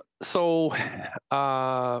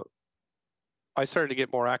 I started to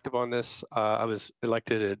get more active on this. I was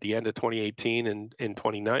elected at the end of 2018, and in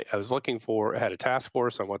 2019, I had a task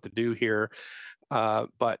force on what to do here.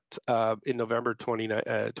 But in November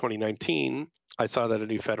 2019, I saw that a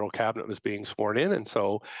new federal cabinet was being sworn in, and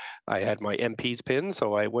so I had my MP's pin.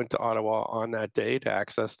 So I went to Ottawa on that day to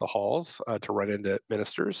access the halls to run into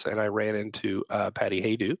ministers, and I ran into Patty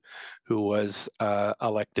Haydu, who was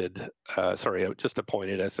just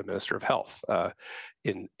appointed as the Minister of Health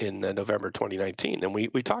in November 2019, and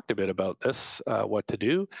we talked a bit about this, what to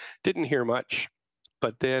do. Didn't hear much.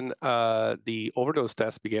 But then the overdose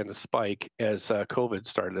deaths began to spike as COVID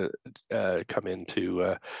started to come in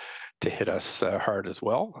to hit us hard as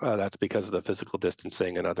well. That's because of the physical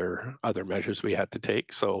distancing and other measures we had to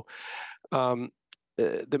take. So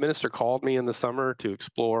the minister called me in the summer to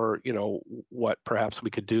explore, what perhaps we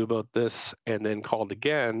could do about this, and then called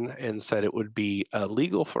again and said it would be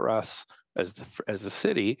legal for us as a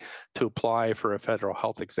city to apply for a federal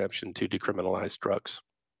health exemption to decriminalize drugs.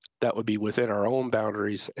 That would be within our own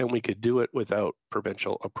boundaries, and we could do it without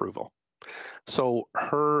provincial approval. So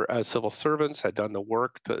her civil servants had done the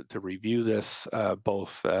work to review this,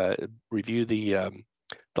 both review the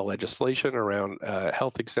legislation around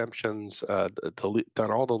health exemptions,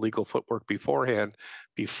 done all the legal footwork beforehand,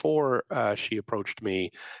 before she approached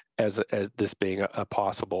me as this being a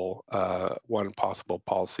possible one possible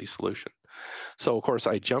policy solution. So, of course,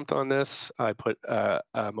 I jumped on this. I put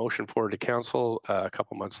a motion forward to council a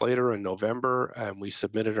couple months later in November, and we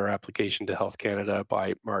submitted our application to Health Canada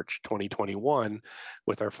by March 2021,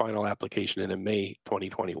 with our final application in May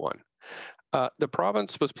 2021. The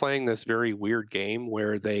province was playing this very weird game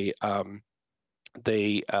where they had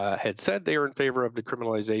said they were in favor of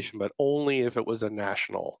decriminalization, but only if it was a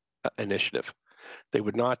national initiative. They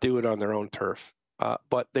would not do it on their own turf.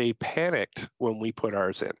 But they panicked when we put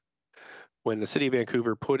ours in. When the city of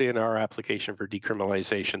Vancouver put in our application for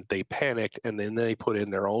decriminalization, they panicked, and then they put in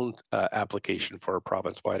their own application for a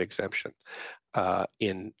province-wide exemption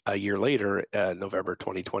in a year later, November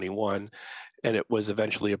 2021, and it was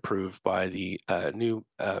eventually approved by the new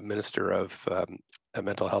Minister of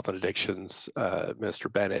Mental Health and Addictions, Minister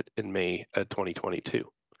Bennett, in May 2022.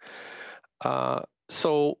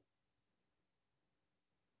 So,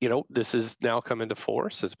 this has now come into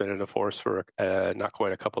force. It's been into force for not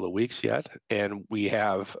quite a couple of weeks yet. And we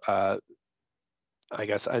have, I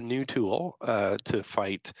guess, a new tool to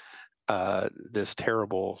fight this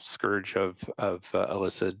terrible scourge of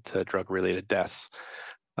illicit drug-related deaths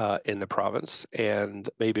in the province. And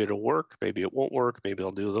maybe it'll work, maybe it won't work, maybe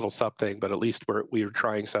it'll do a little something, but at least we were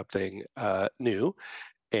trying something new.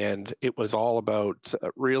 And it was all about,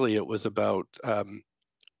 really, it was about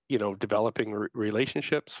developing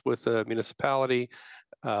relationships with the municipality,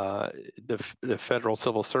 the federal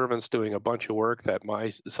civil servants doing a bunch of work that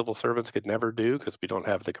my civil servants could never do because we don't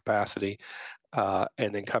have the capacity,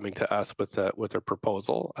 and then coming to us with a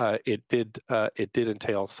proposal. It did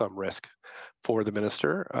entail some risk for the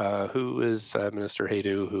minister, who is Minister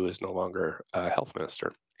Haydu, who is no longer health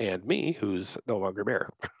minister, and me, who's no longer mayor.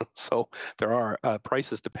 So there are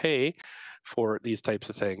prices to pay for these types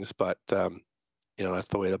of things, but that's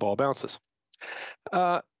the way the ball bounces.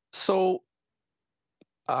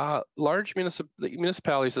 Large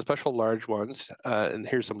municipalities, especially large ones, and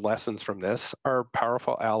here's some lessons from this, are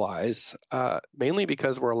powerful allies, mainly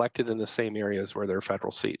because we're elected in the same areas where there are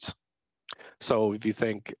federal seats. So if you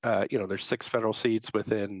think, there's 6 federal seats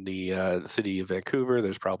within the city of Vancouver,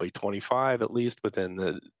 there's probably 25 at least within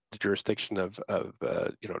the jurisdiction of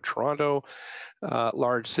Toronto.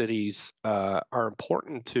 Large cities are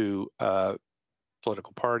important to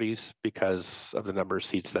political parties because of the number of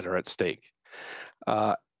seats that are at stake.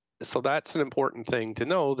 so that's an important thing to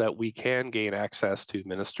know, that we can gain access to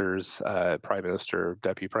ministers, prime minister,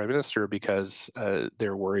 deputy prime minister, because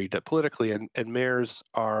they're worried that politically, and mayors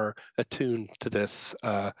are attuned to this,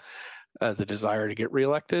 the desire to get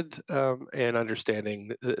reelected, and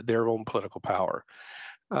understanding their own political power.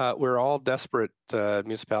 We're all desperate,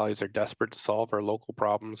 municipalities are desperate to solve our local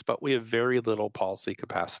problems, but we have very little policy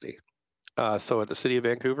capacity. So at the City of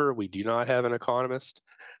Vancouver, we do not have an economist.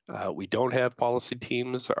 We don't have policy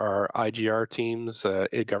teams. Our IGR teams,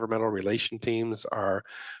 governmental relation teams, are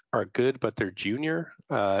good, but they're junior.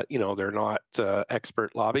 They're not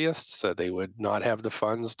expert lobbyists. They would not have the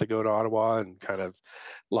funds to go to Ottawa and kind of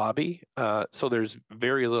lobby. So there's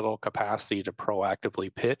very little capacity to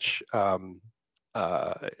proactively pitch,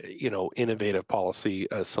 innovative policy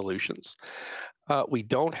solutions. We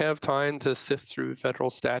don't have time to sift through federal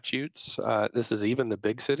statutes. This is even the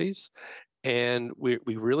big cities. And we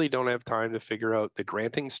really don't have time to figure out the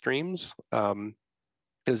granting streams. It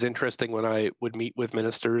was interesting when I would meet with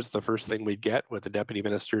ministers, the first thing we'd get with the deputy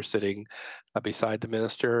minister sitting beside the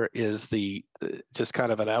minister is just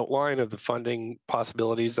kind of an outline of the funding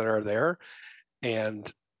possibilities that are there.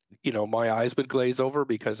 And, my eyes would glaze over,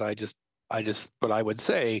 because but I would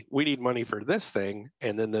say, we need money for this thing.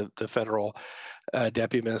 And then the federal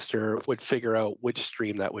deputy minister would figure out which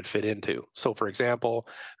stream that would fit into. So for example,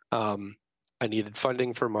 I needed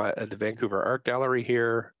funding for the Vancouver Art Gallery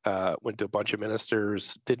here, went to a bunch of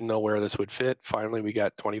ministers, didn't know where this would fit. Finally, we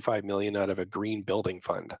got $25 million out of a green building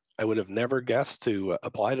fund. I would have never guessed to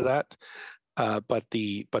apply to that. But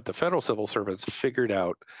the federal civil servants figured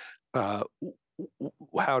out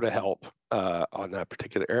how to help on that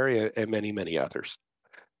particular area, and many, many others.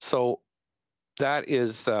 So that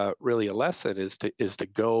is really a lesson, is to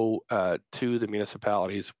go to the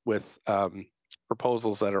municipalities with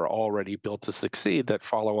proposals that are already built to succeed, that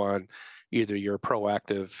follow on either your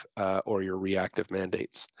proactive or your reactive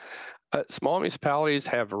mandates. Small municipalities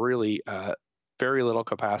have really very little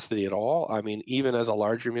capacity at all. I mean, even as a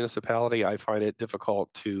larger municipality, I find it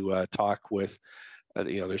difficult to talk with,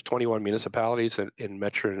 there's 21 municipalities in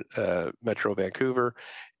Metro Vancouver.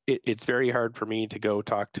 It's very hard for me to go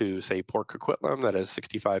talk to, say, Port Coquitlam, that has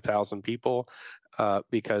 65,000 people,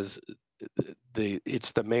 because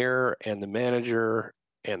it's the mayor and the manager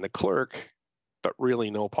and the clerk, but really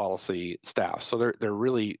no policy staff. So they're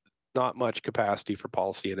really not much capacity for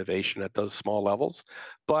policy innovation at those small levels.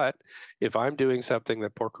 But if I'm doing something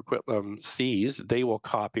that Port Coquitlam sees, they will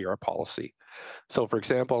copy our policy. So for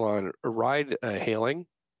example, on ride hailing,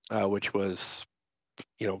 which was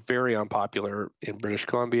very unpopular in British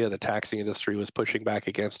Columbia, the taxi industry was pushing back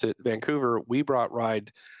against it. Vancouver, we brought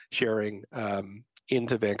ride sharing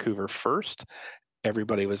into Vancouver first.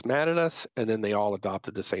 Everybody was mad at us, and then they all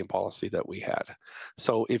adopted the same policy that we had.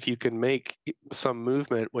 So if you can make some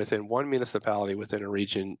movement within one municipality within a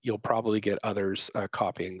region, you'll probably get others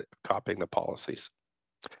copying the policies.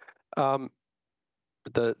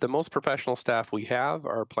 The most professional staff we have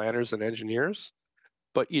are planners and engineers,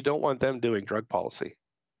 but you don't want them doing drug policy.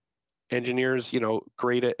 Engineers,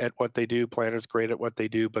 great at what they do. Planners, great at what they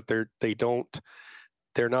do, but they're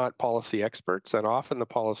not policy experts, and often the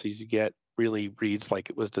policies you get really reads like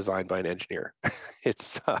it was designed by an engineer.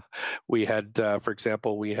 We had, for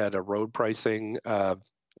example, we had a road pricing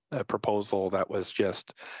a proposal that was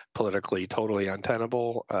just politically totally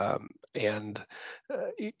untenable.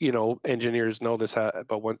 Engineers know this,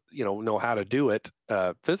 but know how to do it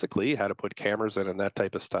physically, how to put cameras in and that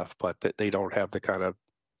type of stuff, but they don't have the kind of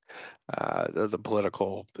the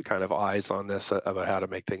political kind of eyes on this about how to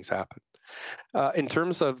make things happen. In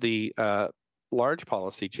terms of the large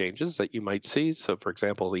policy changes that you might see, so for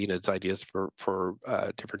example, Enid's ideas for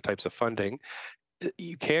different types of funding,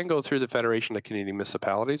 you can go through the Federation of Canadian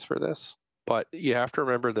Municipalities for this, but you have to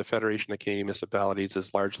remember the Federation of Canadian Municipalities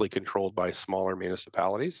is largely controlled by smaller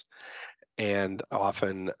municipalities, and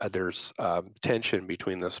often there's tension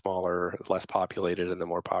between the smaller, less populated and the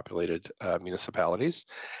more populated municipalities,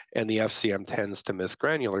 and the FCM tends to miss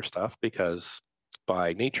granular stuff because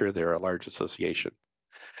by nature they're a large association.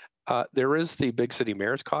 There is the Big City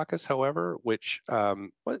Mayors Caucus, however, which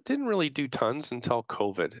didn't really do tons until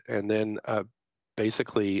COVID, and then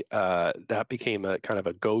basically that became a kind of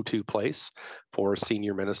a go-to place for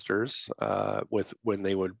senior ministers when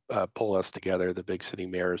they would pull us together, the big city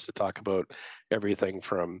mayors, to talk about everything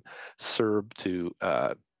from CERB to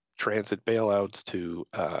transit bailouts to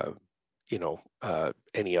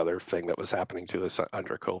any other thing that was happening to us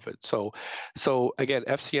under COVID. So again,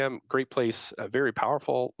 FCM, great place, a very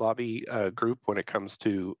powerful lobby group when it comes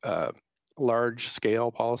to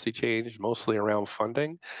large-scale policy change, mostly around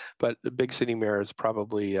funding, but the big city mayor is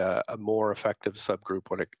probably a more effective subgroup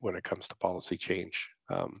when it comes to policy change.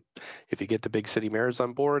 If you get the big city mayors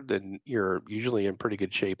on board, then you're usually in pretty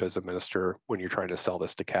good shape as a minister when you're trying to sell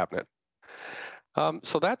this to cabinet.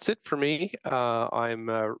 So that's it for me.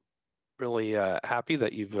 I'm really happy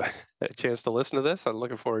that you've had a chance to listen to this. I'm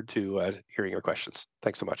looking forward to hearing your questions.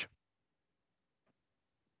 Thanks so much.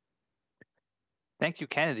 Thank you,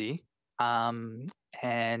 Kennedy.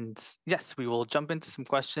 And yes, we will jump into some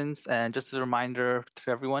questions. And just as a reminder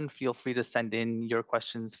to everyone, feel free to send in your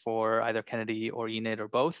questions for either Kennedy or Enid or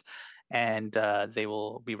both, and they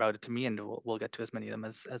will be routed to me, and we'll get to as many of them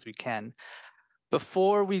as we can.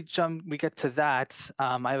 Before we get to that,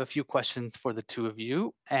 I have a few questions for the two of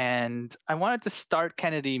you. And I wanted to start,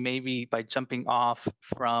 Kennedy, maybe by jumping off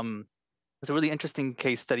from, it's a really interesting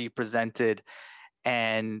case study presented.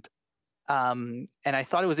 And I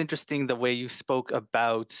thought it was interesting the way you spoke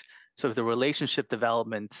about sort of the relationship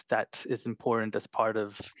development that is important as part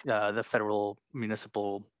of the federal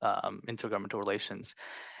municipal intergovernmental relations.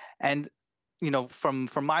 And from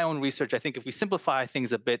my own research, I think if we simplify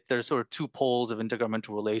things a bit, there's sort of two poles of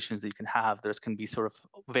intergovernmental relations that you can have. There's can be sort of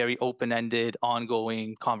very open-ended,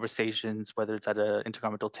 ongoing conversations, whether it's at an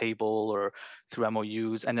intergovernmental table or through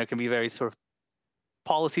MOUs, and there can be very sort of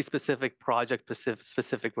policy-specific,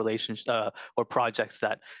 project-specific relations or projects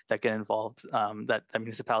that get involved, that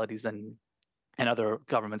municipalities and other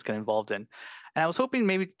governments get involved in. And I was hoping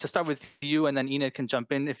maybe to start with you, and then Enid can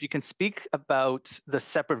jump in, if you can speak about the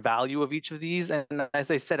separate value of each of these. And as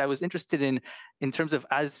I said, I was interested in terms of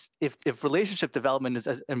if relationship development is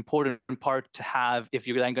an important part to have if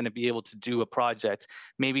you're then going to be able to do a project,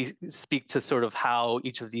 maybe speak to sort of how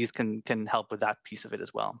each of these can help with that piece of it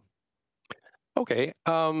as well. Okay,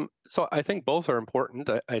 so I think both are important.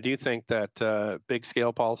 I do think that big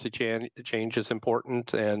scale policy change is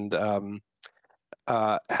important, and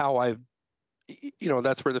how I've,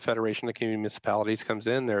 that's where the Federation of Community Municipalities comes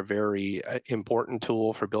in. They're a very important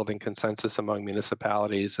tool for building consensus among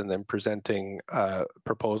municipalities and then presenting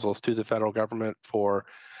proposals to the federal government for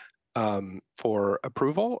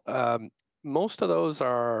approval. Most of those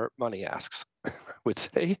are money asks, I would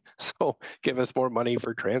say. So give us more money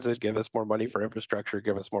for transit, give us more money for infrastructure,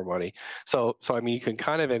 give us more money. So I mean, you can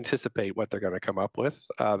kind of anticipate what they're going to come up with.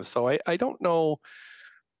 So I don't know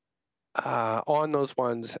on those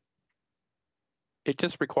ones. It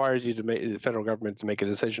just requires you to make the federal government to make a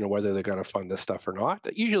decision on whether they're going to fund this stuff or not.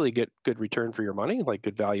 You usually get good return for your money, like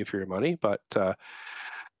good value for your money, but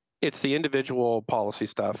it's the individual policy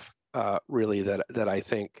stuff really that I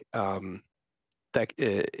think that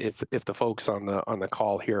if the folks on the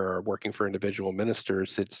call here are working for individual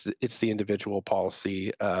ministers, it's the individual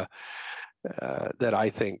policy that I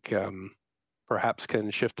think perhaps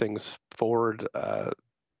can shift things forward.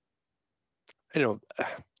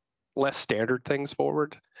 Less standard things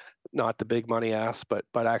forward, not the big money ask, but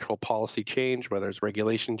actual policy change, whether it's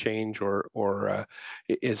regulation change or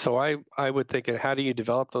so I would think, how do you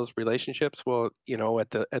develop those relationships? Well,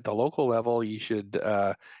 at the local level, you should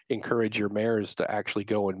encourage your mayors to actually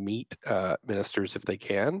go and meet ministers if they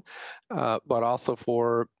can, but also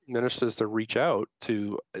for ministers to reach out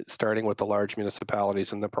to, starting with the large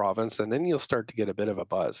municipalities in the province, and then you'll start to get a bit of a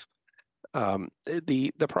buzz.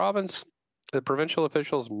 The provincial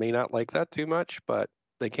officials may not like that too much, but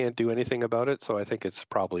they can't do anything about it. So I think it's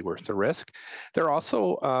probably worth the risk. There are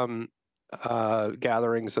also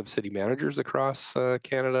gatherings of city managers across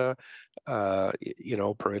Canada,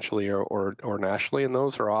 provincially or nationally, and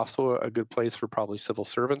those are also a good place for probably civil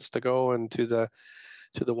servants to go and to the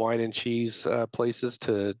wine and cheese places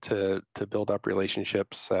to build up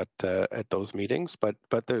relationships at those meetings. But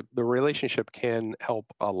the relationship can help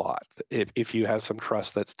a lot if you have some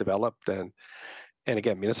trust that's developed. And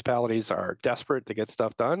again, municipalities are desperate to get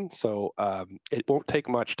stuff done, so it won't take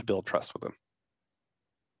much to build trust with them.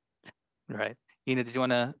 Right. Enid, did you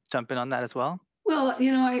want to jump in on that as well? Well,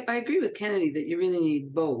 I agree with Kennedy that you really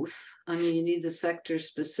need both. I mean, you need the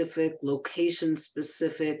sector-specific,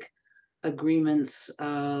 location-specific agreements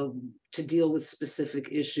to deal with specific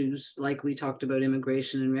issues, like we talked about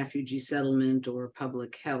immigration and refugee settlement or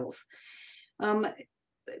public health.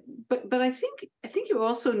 But I think you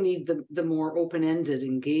also need the more open-ended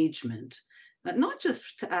engagement, not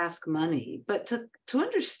just to ask money, but to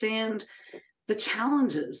understand the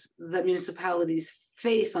challenges that municipalities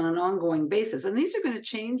face on an ongoing basis. And these are going to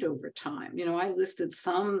change over time. I listed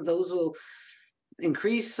some; those will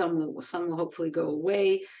increase. Some will hopefully go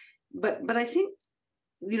away. But I think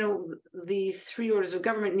the three orders of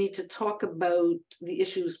government need to talk about the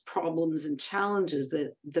issues, problems, and challenges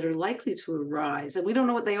that are likely to arise. And we don't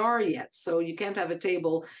know what they are yet. So you can't have a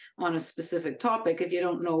table on a specific topic if you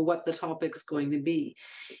don't know what the topic's going to be.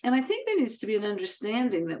 And I think there needs to be an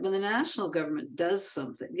understanding that when the national government does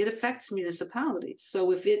something, it affects municipalities.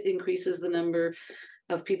 So if it increases the number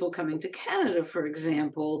of people coming to Canada, for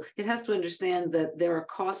example, it has to understand that there are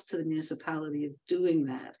costs to the municipality of doing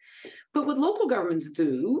that. But what local governments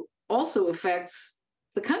do also affects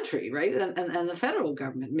the country, right? And the federal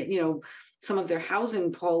government. Some of their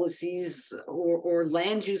housing policies or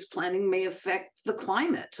land use planning may affect the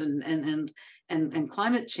climate and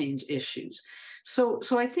climate change issues. So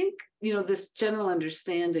I think, this general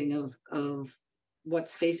understanding of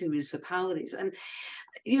what's facing municipalities. And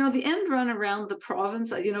the end run around the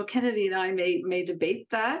province, Kennedy and I may debate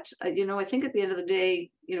that. I think at the end of the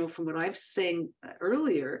day, from what I've saying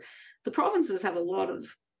earlier, the provinces have a lot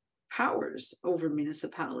of powers over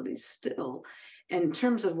municipalities still in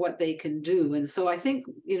terms of what they can do. And so I think,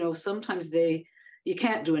 sometimes you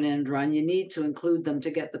can't do an end run. You need to include them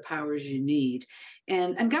to get the powers you need.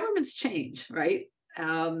 And governments change, right?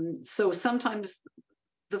 So sometimes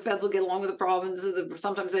the feds will get along with the province,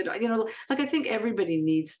 sometimes they don't, I think everybody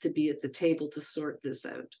needs to be at the table to sort this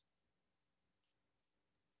out.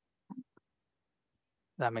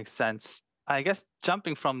 That makes sense. I guess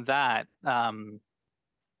jumping from that,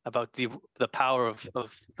 about the power of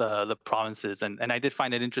the provinces, and I did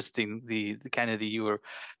find it interesting, the Kennedy, your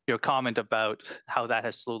comment about how that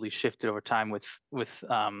has slowly shifted over time with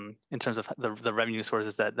in terms of the revenue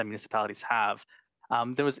sources that the municipalities have.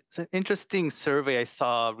 There was an interesting survey I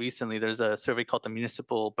saw recently. There's a survey called the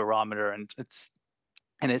Municipal Barometer, and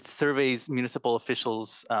it surveys municipal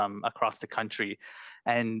officials across the country,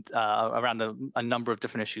 and around a number of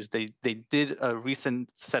different issues. They did a recent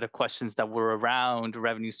set of questions that were around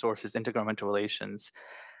revenue sources, intergovernmental relations.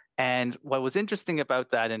 And what was interesting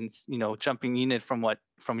about that, and jumping in it from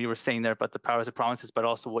you were saying there about the powers of provinces, but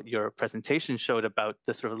also what your presentation showed about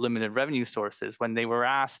the sort of limited revenue sources, when they were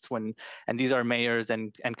asked, and these are mayors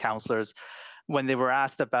and councillors, when they were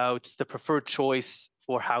asked about the preferred choice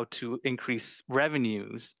for how to increase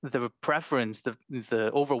revenues, the preference,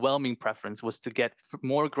 the overwhelming preference was to get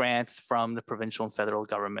more grants from the provincial and federal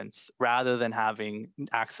governments rather than having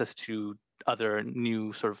access to other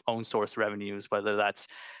new sort of own source revenues, whether that's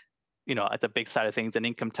at the big side of things, an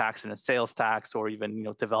income tax and a sales tax, or even,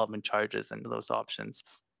 development charges and those options.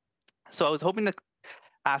 So I was hoping to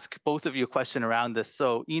ask both of you a question around this.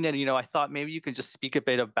 So Enid, I thought maybe you could just speak a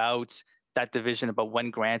bit about that division, about when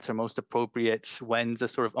grants are most appropriate, when the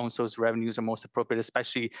sort of own source revenues are most appropriate,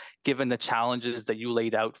 especially given the challenges that you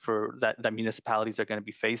laid out for that municipalities are going to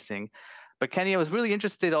be facing. But Kenny, I was really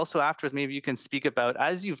interested also afterwards, maybe you can speak about,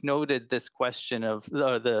 as you've noted this question of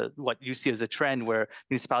what you see as a trend where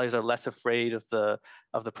municipalities are less afraid of the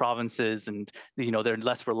provinces and, they're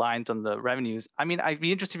less reliant on the revenues. I mean, I'd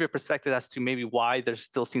be interested in your perspective as to maybe why there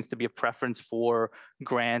still seems to be a preference for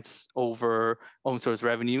grants over own source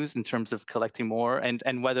revenues in terms of collecting more,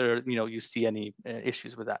 and whether, you see any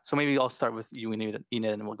issues with that. So maybe I'll start with you, Enid,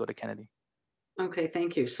 and we'll go to Kennedy. Okay,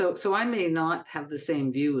 thank you. So I may not have the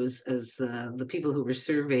same view as the people who were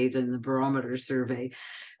surveyed in the barometer survey,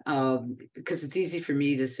 because it's easy for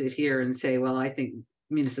me to sit here and say, well, I think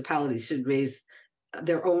municipalities should raise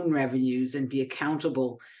their own revenues and be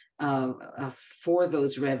accountable for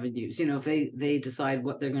those revenues. If they decide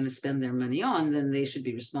what they're going to spend their money on, then they should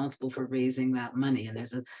be responsible for raising that money. And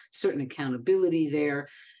there's a certain accountability there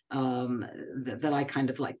that I kind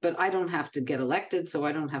of like. But I don't have to get elected, so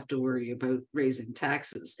I don't have to worry about raising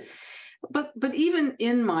taxes. But even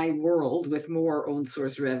in my world with more own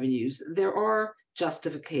source revenues, there are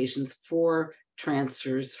justifications for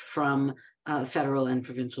transfers from federal and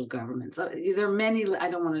provincial governments. There are many. I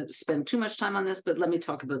don't want to spend too much time on this, but let me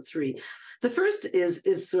talk about three. The first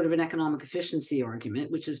is sort of an economic efficiency argument,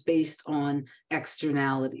 which is based on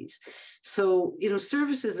externalities. So,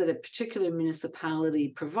 services that a particular municipality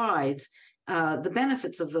provides, the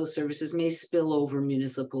benefits of those services may spill over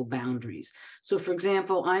municipal boundaries. So, for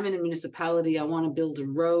example, I'm in a municipality, I want to build a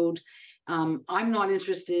road. I'm not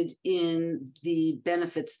interested in the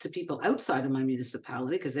benefits to people outside of my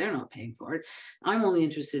municipality because they're not paying for it. I'm only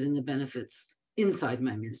interested in the benefits inside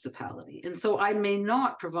my municipality. And so I may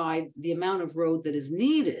not provide the amount of road that is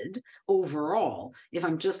needed overall if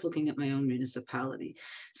I'm just looking at my own municipality.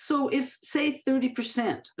 So if, say,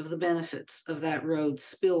 30% of the benefits of that road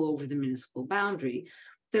spill over the municipal boundary,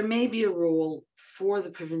 there may be a role for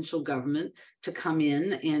the provincial government to come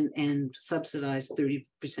in and subsidize 30%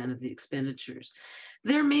 of the expenditures.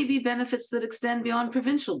 There may be benefits that extend beyond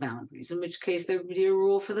provincial boundaries, in which case there would be a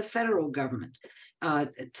role for the federal government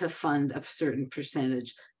to fund a certain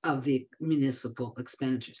percentage of the municipal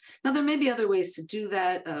expenditures. Now, there may be other ways to do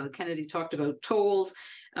that. Kennedy talked about tolls.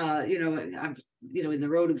 In the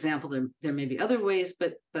road example, there may be other ways,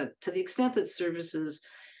 but to the extent that services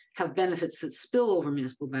have benefits that spill over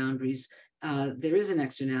municipal boundaries, there is an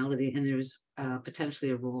externality, and there's potentially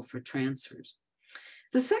a role for transfers.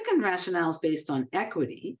 The second rationale is based on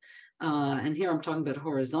equity. And here I'm talking about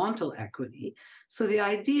horizontal equity. So the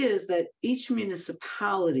idea is that each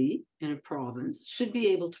municipality in a province should be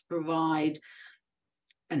able to provide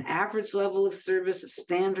an average level of service, a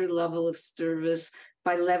standard level of service,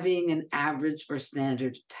 by levying an average or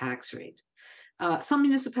standard tax rate. Some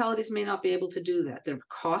municipalities may not be able to do that. Their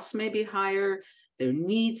costs may be higher, their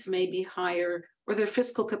needs may be higher, or their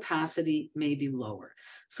fiscal capacity may be lower.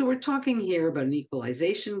 So we're talking here about an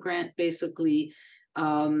equalization grant, basically,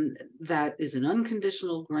 that is an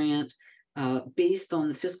unconditional grant based on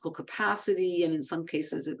the fiscal capacity, and in some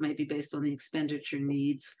cases it might be based on the expenditure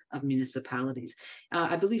needs of municipalities.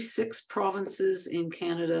 I believe 6 provinces in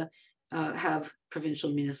Canada have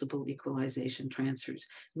provincial municipal equalization transfers.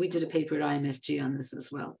 We did a paper at IMFG on this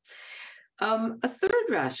as well. A third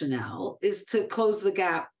rationale is to close the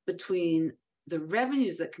gap between the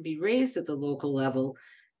revenues that can be raised at the local level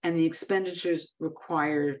and the expenditures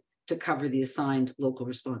required to cover the assigned local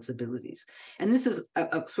responsibilities. And this is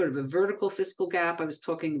a sort of a vertical fiscal gap. I was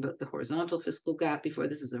talking about the horizontal fiscal gap before.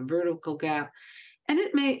 This is a vertical gap. And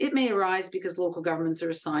it may arise because local governments are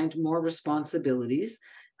assigned more responsibilities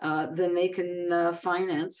than they can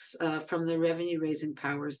finance from the revenue raising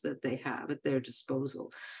powers that they have at their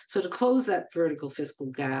disposal. So to close that vertical fiscal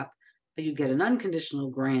gap, you get an unconditional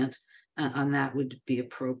grant, and that would be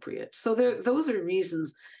appropriate. So those are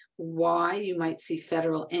reasons why you might see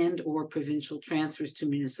federal and or provincial transfers to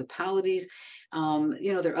municipalities. There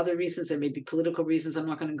are other reasons. There may be political reasons. I'm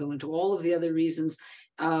not going to go into all of the other reasons,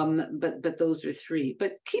 but those are 3.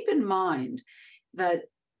 But keep in mind that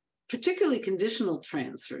particularly conditional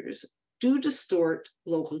transfers do distort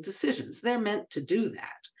local decisions. They're meant to do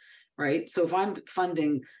that, right? So if I'm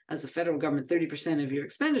funding as a federal government 30% of your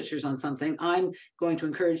expenditures on something, I'm going to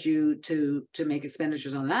encourage you to make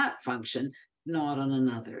expenditures on that function, not on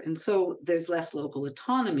another. And so there's less local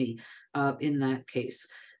autonomy in that case.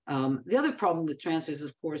 The other problem with transfers,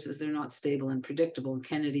 of course, is they're not stable and predictable. And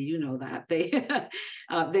Kennedy, you know that.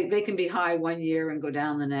 They can be high one year and go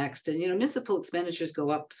down the next. And, municipal expenditures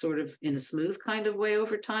go up sort of in a smooth kind of way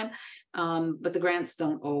over time, but the grants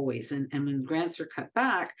don't always. And when grants are cut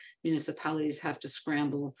back, municipalities have to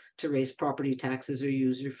scramble to raise property taxes or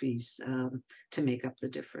user fees to make up the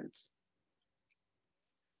difference.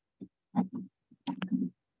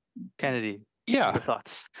 Kennedy, Yeah. your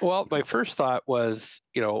thoughts? Well, my first thought was,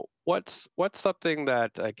 what's something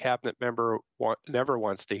that a cabinet member never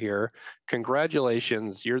wants to hear?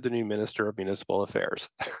 Congratulations, you're the new Minister of Municipal Affairs.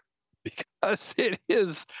 Because it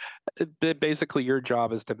is basically your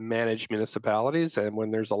job is to manage municipalities. And when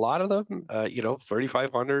there's a lot of them,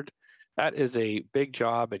 3,500, that is a big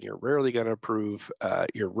job, and you're rarely going to approve.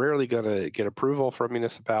 You're rarely going to get approval from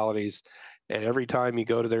municipalities. And every time you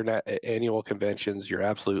go to their annual conventions, you're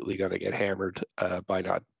absolutely going to get hammered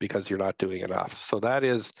because you're not doing enough. So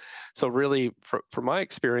really, from my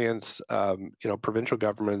experience, provincial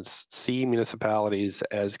governments see municipalities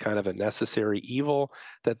as kind of a necessary evil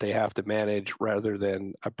that they have to manage rather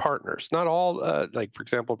than partners. Not all, like for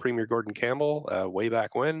example, Premier Gordon Campbell, way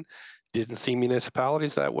back when, didn't see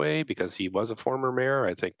municipalities that way because he was a former mayor.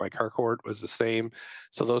 I think Mike Harcourt was the same.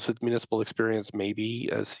 So those with municipal experience maybe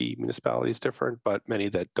see municipalities different, but many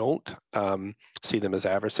that don't see them as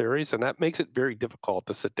adversaries. And that makes it very difficult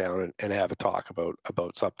to sit down and have a talk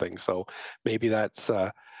about something. So maybe that's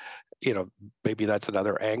maybe that's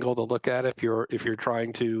another angle to look at if you're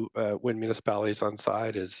trying to win municipalities on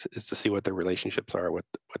side is to see what their relationships are with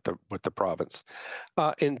the province.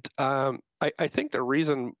 I think the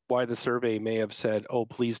reason why the survey may have said, "Oh,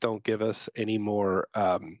 please don't give us any more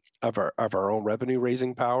of our own revenue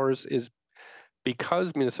raising powers," is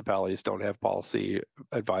because municipalities don't have policy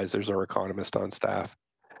advisors or economists on staff.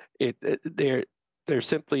 They're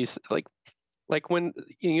simply like when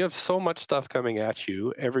you have so much stuff coming at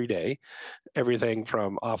you every day, everything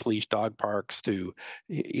from off-leash dog parks to,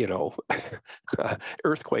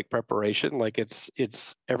 earthquake preparation, like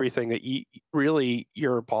it's everything that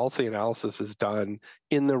your policy analysis is done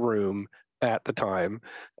in the room at the time,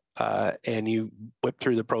 and you whip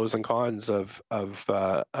through the pros and cons of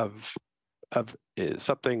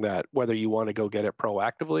something that whether you want to go get it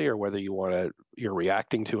proactively or whether you're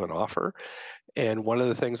reacting to an offer. And one of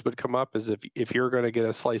the things would come up is if you're going to get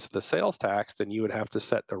a slice of the sales tax, then you would have to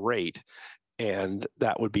set the rate, and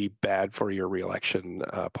that would be bad for your reelection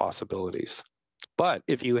possibilities. But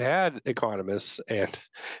if you had economists and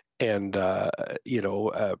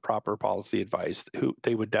proper policy advice,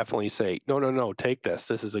 they would definitely say, no, take this.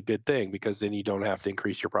 This is a good thing, because then you don't have to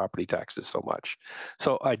increase your property taxes so much.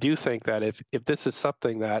 So I do think that if this is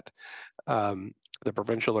something that the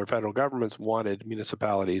provincial or federal governments wanted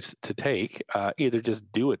municipalities to take, either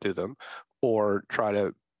just do it to them or try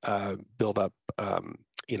to build up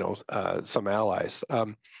some allies.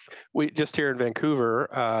 We just here in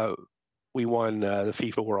Vancouver, we won the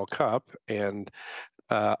FIFA World Cup, and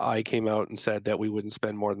I came out and said that we wouldn't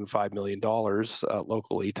spend more than $5 million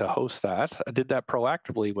locally to host that. I did that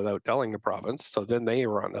proactively without telling the province, so then they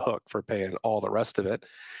were on the hook for paying all the rest of it.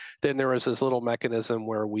 Then there was this little mechanism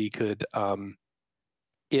where we could,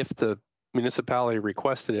 if the municipality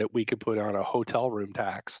requested it, we could put on a hotel room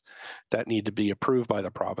tax that needed to be approved by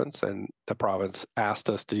the province, and the province asked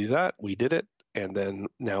us to do that. We did it, and then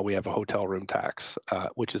now we have a hotel room tax,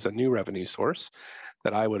 which is a new revenue source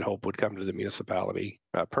that I would hope would come to the municipality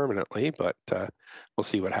permanently, but we'll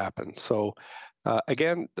see what happens. So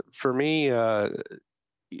again, for me, to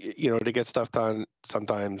get stuff done,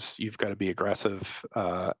 sometimes you've got to be aggressive,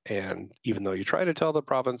 and even though you try to tell the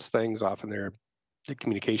province things, often the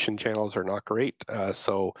communication channels are not great.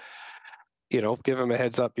 So, give them a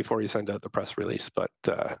heads up before you send out the press release. But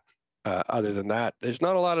other than that, there's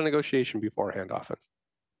not a lot of negotiation beforehand often.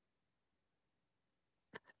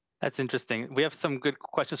 That's interesting. We have some good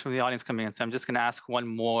questions from the audience coming in, so I'm just going to ask one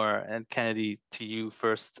more, and Kennedy, to you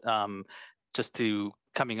first, just to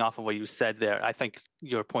coming off of what you said there. I think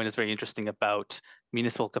your point is very interesting about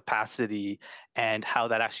municipal capacity and how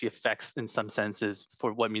that actually affects, in some senses,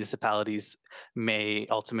 for what municipalities may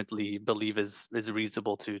ultimately believe is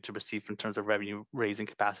reasonable to receive in terms of revenue raising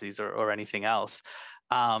capacities or anything else.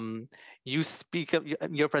 You speak of,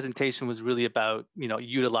 your presentation was really about,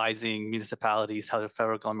 utilizing municipalities, how the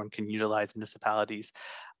federal government can utilize municipalities.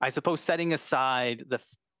 I suppose setting aside the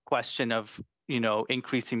question of,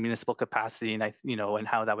 increasing municipal capacity and and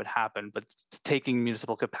how that would happen, but taking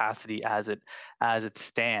municipal capacity as it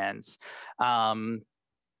stands.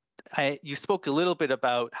 You spoke a little bit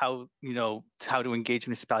about how, how to engage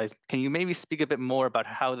municipalities. Can you maybe speak a bit more about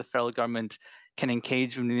how the federal government can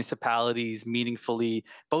engage municipalities meaningfully,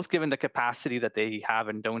 both given the capacity that they have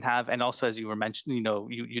and don't have, and also, as you were mentioning,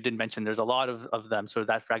 you did mention there's a lot of them, sort of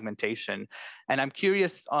that fragmentation. And I'm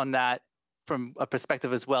curious on that from a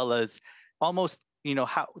perspective as well as almost,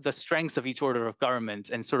 how the strengths of each order of government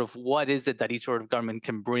and sort of what is it that each order of government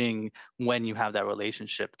can bring when you have that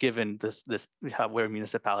relationship, given where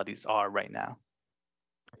municipalities are right now.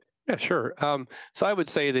 Yeah, sure. So I would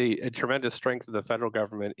say a tremendous strength of the federal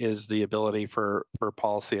government is the ability for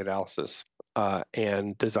policy analysis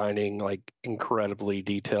and designing like incredibly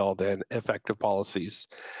detailed and effective policies.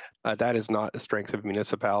 That is not a strength of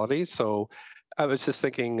municipalities. So I was just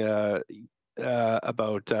thinking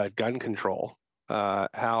about gun control.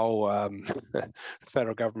 How the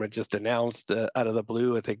federal government just announced out of the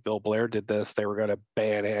blue, I think Bill Blair did this, they were going to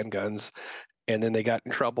ban handguns. And then they got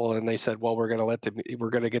in trouble and they said, well, we're going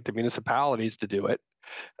to get the municipalities to do it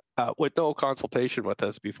with no consultation with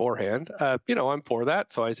us beforehand. I'm for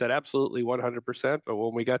that. So I said, absolutely 100%. But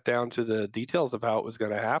when we got down to the details of how it was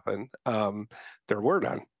going to happen, there were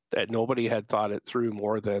none. That nobody had thought it through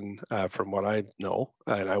more than, from what I know,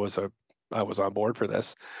 and I was on board for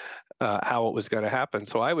this, how it was going to happen.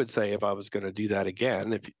 So I would say if I was going to do that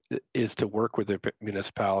again, is to work with the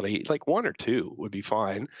municipality, like one or two would be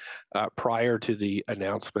fine prior to the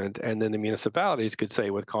announcement. And then the municipalities could say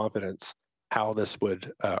with confidence how this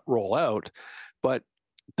would roll out, but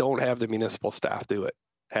don't have the municipal staff do it.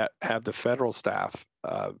 Have the federal staff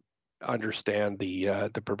understand the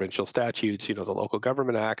provincial statutes, the local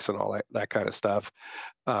government acts and all that kind of stuff.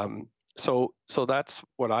 So that's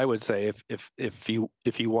what I would say. If you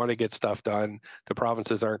want to get stuff done, the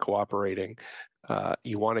provinces aren't cooperating.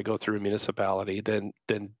 You want to go through a municipality, then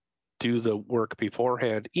do the work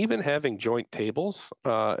beforehand. Even having joint tables,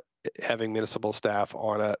 having municipal staff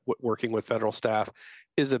working with federal staff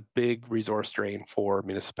is a big resource drain for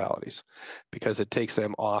municipalities because it takes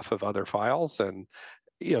them off of other files. And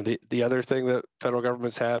the other thing that federal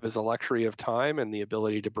governments have is a luxury of time and the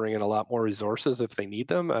ability to bring in a lot more resources if they need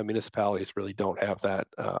them. Municipalities really don't have that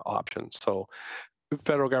option. So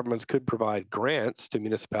federal governments could provide grants to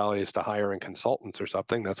municipalities to hire in consultants or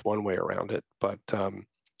something. That's one way around it. But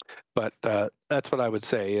that's what I would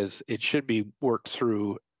say is it should be worked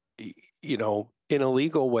through, in a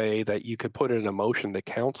legal way that you could put in a motion to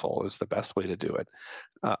council is the best way to do it,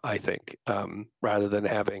 I think, rather than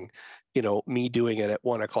having, me doing it at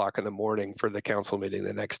 1 o'clock in the morning for the council meeting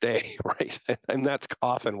the next day, right? And that's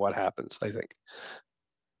often what happens, I think.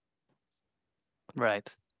 Right.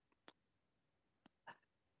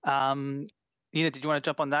 Ina, did you want to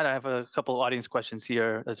jump on that? I have a couple of audience questions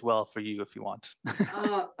here as well for you if you want.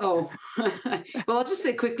 Well, I'll just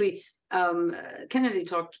say quickly, Kennedy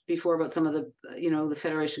talked before about some of the, the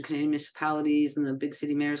Federation of Canadian Municipalities and the Big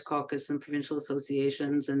City Mayors Caucus and provincial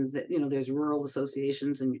associations, and there's rural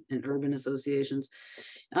associations and urban associations.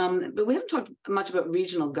 But we haven't talked much about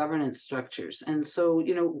regional governance structures. And so,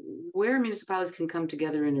 where municipalities can come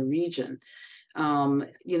together in a region,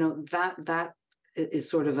 that is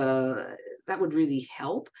sort of that would really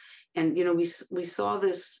help. And, we saw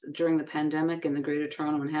this during the pandemic in the Greater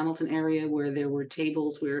Toronto and Hamilton area, where there were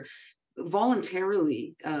tables where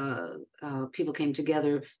voluntarily people came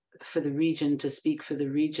together for the region to speak for the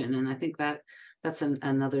region. And I think that's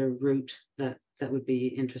another route that would be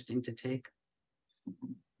interesting to take.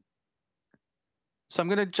 So I'm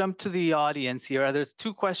going to jump to the audience here. There's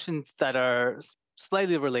two questions that are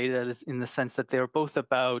slightly related in the sense that they're both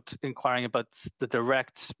about inquiring about the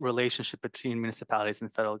direct relationship between municipalities and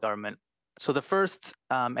the federal government. So the first,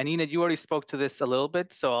 and Ina, you already spoke to this a little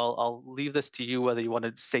bit, so I'll leave this to you whether you want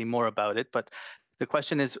to say more about it. But the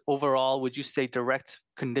question is, overall, would you say direct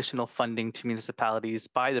conditional funding to municipalities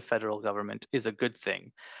by the federal government is a good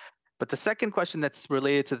thing? But the second question that's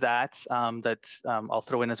related to that, I'll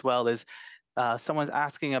throw in as well, is someone's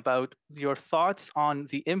asking about your thoughts on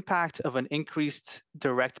the impact of an increased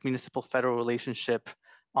direct municipal-federal relationship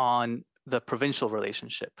on the provincial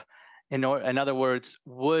relationship. In other words,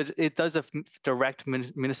 does a direct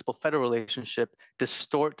municipal-federal relationship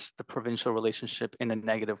distort the provincial relationship in a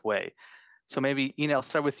negative way? So maybe, Ina, I'll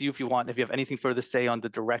start with you if you have anything further to say on the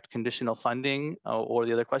direct conditional funding or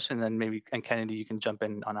the other question, and then maybe, and Kennedy, you can jump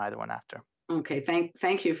in on either one after. Okay,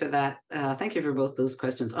 thank you for that. Thank you for both those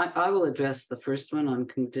questions. I will address the first one on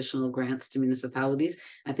conditional grants to municipalities.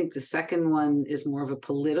 I think the second one is more of a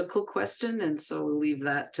political question, and so we'll leave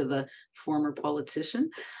that to the former politician.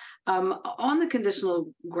 On the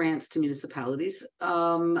conditional grants to municipalities,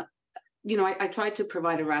 I tried to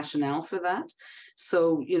provide a rationale for that.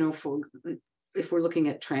 So, if we're looking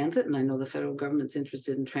at transit, and I know the federal government's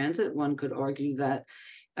interested in transit, one could argue that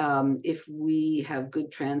if we have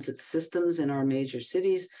good transit systems in our major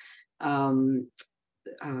cities,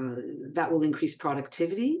 that will increase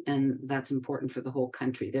productivity, and that's important for the whole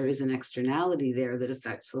country. There is an externality there that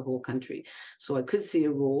affects the whole country. So I could see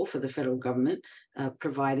a role for the federal government,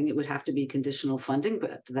 providing it would have to be conditional funding,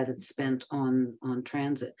 but that it's spent on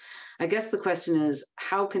transit. I guess the question is,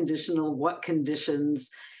 how conditional, what conditions,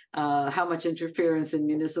 how much interference in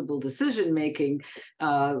municipal decision making?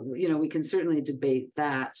 We can certainly debate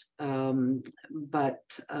that,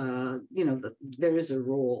 but there is a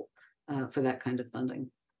role for that kind of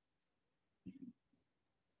funding.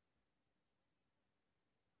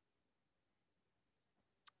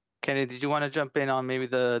 Kenny, did you want to jump in on maybe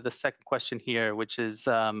the second question here, which is,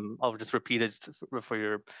 I'll just repeat it for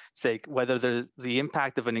your sake, whether the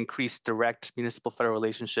impact of an increased direct municipal-federal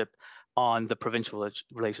relationship on the provincial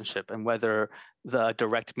relationship, and whether the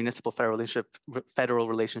direct municipal-federal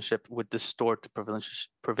relationship would distort the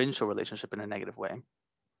provincial relationship in a negative way.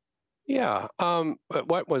 Yeah,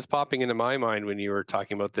 what was popping into my mind when you were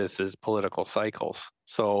talking about this is political cycles.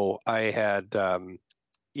 So I had,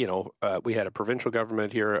 we had a provincial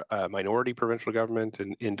government here, a minority provincial government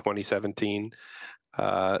in 2017.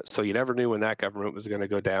 So you never knew when that government was going to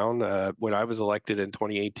go down. When I was elected in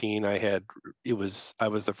 2018, I was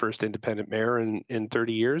the first independent mayor in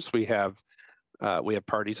 30 years. We have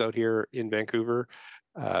parties out here in Vancouver.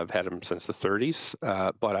 I've had them since the 30s,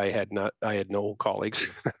 but I had no colleagues.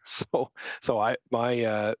 so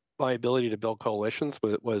my ability to build coalitions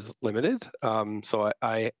was limited. So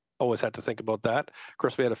I always had to think about that. Of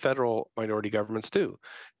course, we had a federal minority governments too.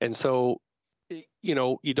 And so, you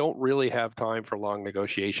don't really have time for long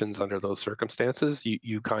negotiations under those circumstances.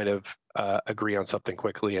 You kind of agree on something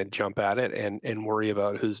quickly and jump at it and worry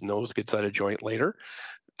about whose nose gets out of joint later.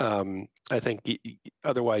 I think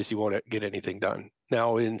otherwise you won't get anything done.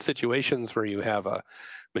 Now, in situations where you have a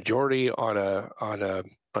majority on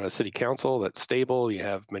a city council that's stable, you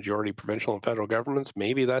have majority provincial and federal governments,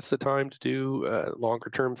 maybe that's the time to do longer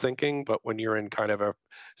term thinking. But when you're in kind of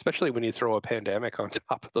especially when you throw a pandemic on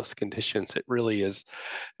top of those conditions, it really is,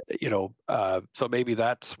 so maybe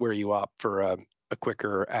that's where you opt for a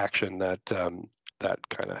quicker action that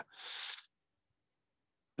kind of,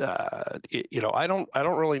 I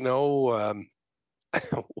don't really know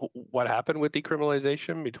what happened with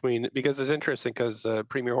decriminalization because it's interesting because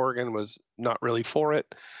Premier Horgan was not really for it.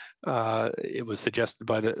 It was suggested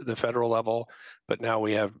by the federal level, but now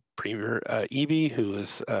we have Premier Eby, who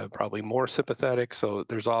is probably more sympathetic. So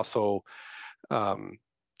there's also,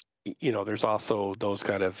 there's also those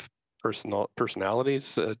kind of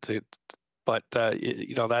personalities but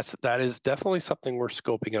that is definitely something we're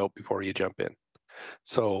scoping out before you jump in.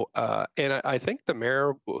 So, and I think the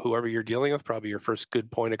mayor, whoever you're dealing with, probably your first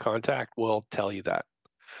good point of contact, will tell you that.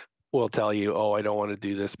 Will tell you, oh, I don't want to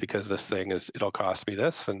do this because this thing it'll cost me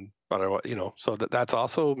this, so that's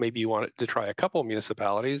also maybe you want to try a couple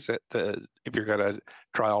municipalities if you're going to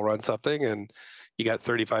trial run something, and you got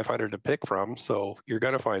 3,500 to pick from, so you're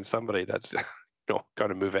going to find somebody that's going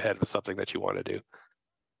to move ahead with something that you want to do.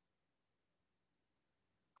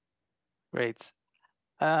 Great.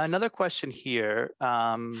 Another question here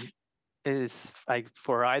is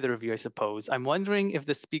for either of you, I suppose. I'm wondering if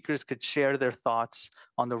the speakers could share their thoughts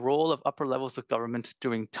on the role of upper levels of government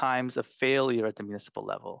during times of failure at the municipal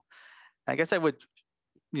level. I guess I would,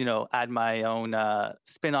 add my own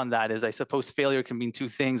spin on that. Is I suppose failure can mean two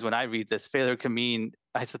things when I read this. Failure can mean,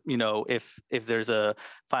 if there's a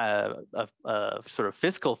sort of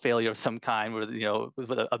fiscal failure of some kind, where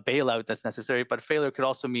with a bailout that's necessary. But failure could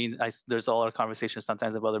also mean there's all our conversations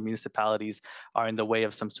sometimes of other municipalities are in the way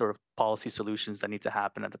of some sort of policy solutions that need to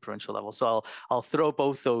happen at the provincial level. So I'll throw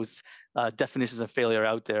both those definitions of failure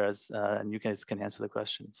out there and you guys can answer the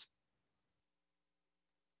questions.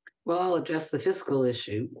 Well, I'll address the fiscal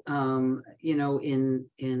issue. In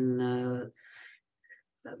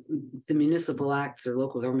the municipal acts or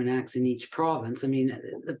local government acts in each province, I mean,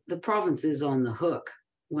 the province is on the hook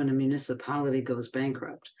when a municipality goes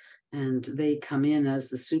bankrupt, and they come in as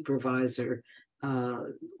the supervisor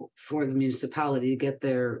for the municipality to get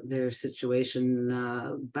their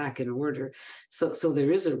situation back in order. So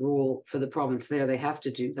there is a role for the province there. They have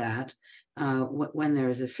to do that when there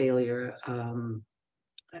is a failure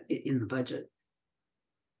in the budget.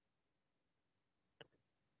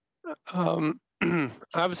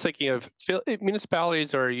 I was thinking of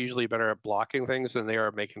municipalities are usually better at blocking things than they are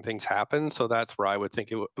making things happen. So that's where I would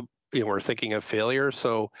think we're thinking of failure.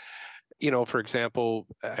 So, for example,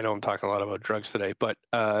 I know I'm talking a lot about drugs today, but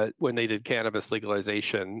when they did cannabis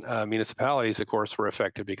legalization, municipalities, of course, were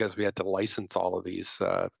affected because we had to license all of these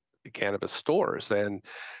cannabis stores. And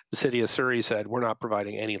the city of Surrey said, we're not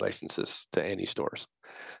providing any licenses to any stores.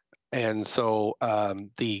 And so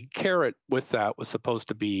the carrot with that was supposed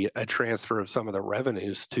to be a transfer of some of the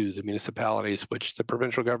revenues to the municipalities, which the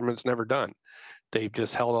provincial government's never done. They've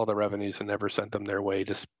just held all the revenues and never sent them their way,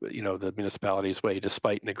 just the municipalities' way,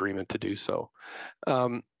 despite an agreement to do so.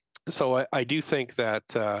 So I do think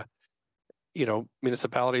that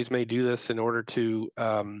municipalities may do this in order to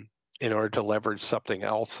leverage something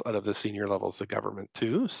else out of the senior levels of government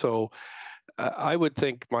too. So I would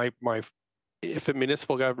think if a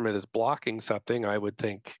municipal government is blocking something, I would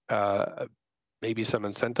think maybe some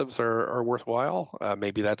incentives are worthwhile.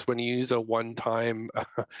 Maybe that's when you use a one-time,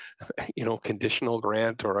 conditional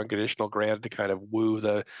grant or unconditional grant to kind of woo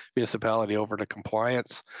the municipality over to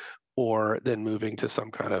compliance, or then moving to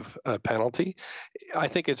some kind of penalty. I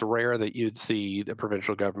think it's rare that you'd see the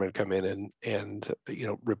provincial government come in and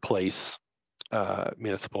replace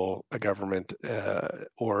municipal government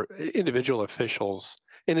or individual officials.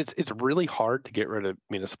 And it's really hard to get rid of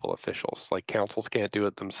municipal officials. Like councils can't do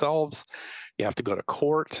it themselves. You have to go to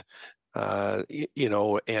court,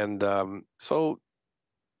 so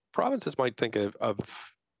provinces might think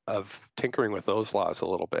of tinkering with those laws a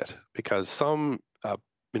little bit, because some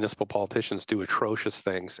municipal politicians do atrocious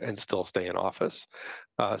things and still stay in office.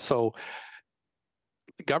 So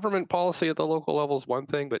government policy at the local level is one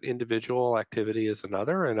thing, but individual activity is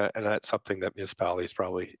another, and that's something that municipalities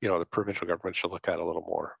probably, the provincial government should look at a little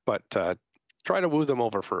more. But try to woo them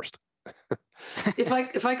over first. If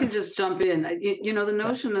I could just jump in, the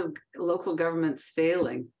notion of local governments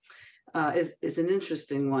failing is an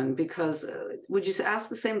interesting one, because would you ask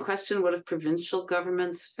the same question? What if provincial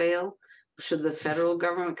governments fail? Should the federal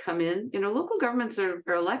government come in? Local governments are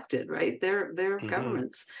elected, right? They're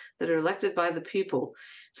governments that are elected by the people.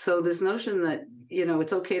 So this notion that,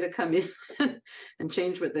 it's okay to come in and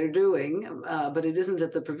change what they're doing, but it isn't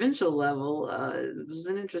at the provincial level, was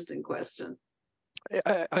an interesting question.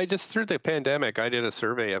 I just, through the pandemic, I did a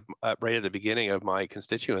survey of right at the beginning of my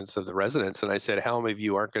constituents, of the residents, and I said, how many of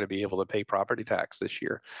you aren't going to be able to pay property tax this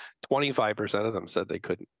year? 25% of them said they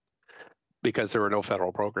couldn't, because there were no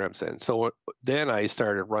federal programs in. So then I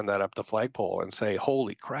started to run that up the flagpole and say,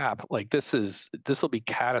 holy crap, like this will be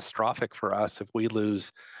catastrophic for us if we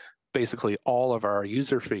lose basically all of our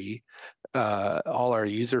user fee,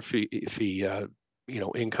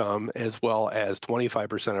 income, as well as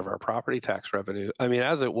 25% of our property tax revenue. I mean,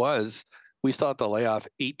 as it was, we still had to lay off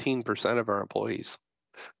 18% of our employees.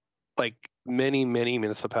 Like many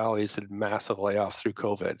municipalities did massive layoffs through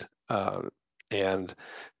COVID, and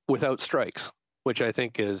without strikes, which I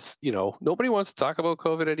think is, nobody wants to talk about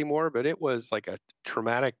COVID anymore, but it was like a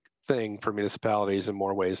traumatic thing for municipalities in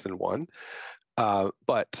more ways than one.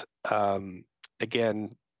 But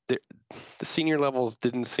again, the senior levels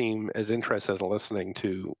didn't seem as interested in listening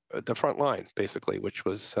to the front line, basically, which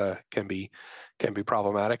was can be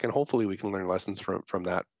problematic, and hopefully we can learn lessons from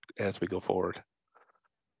that as we go forward.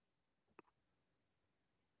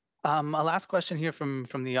 A last question here from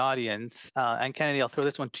the audience, and Kennedy, I'll throw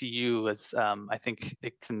this one to you, as I think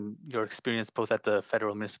your experience both at the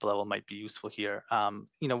federal and municipal level might be useful here.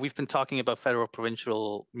 We've been talking about federal,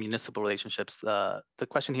 provincial, municipal relationships. The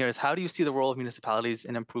question here is, how do you see the role of municipalities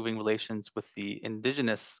in improving relations with the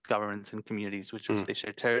Indigenous governments and communities which they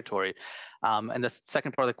share territory? And the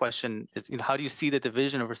second part of the question is, how do you see the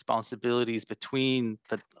division of responsibilities between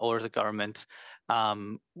the orders of government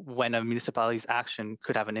when a municipality's action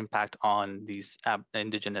could have an impact on these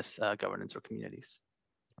Indigenous governance or communities?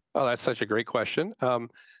 Oh, that's such a great question.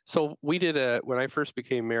 So we did when I first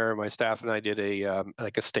became mayor, my staff and I did a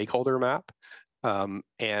stakeholder map,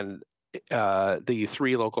 and the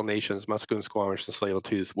three local nations, Musqueam, Squamish, and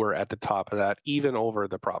Tsleil-Waututh, were at the top of that, even over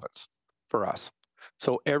the province for us.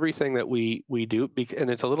 So everything that we do, and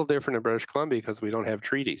it's a little different in British Columbia because we don't have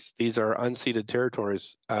treaties. These are unceded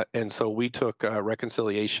territories, and so we took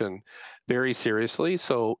reconciliation very seriously.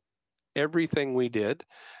 So everything we did,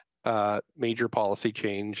 major policy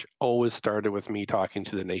change, always started with me talking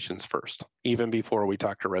to the nations first, even before we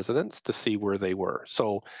talked to residents to see where they were.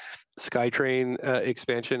 So SkyTrain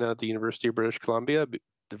expansion at the University of British Columbia,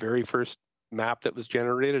 the very first map that was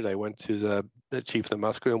generated, I went to the chief of the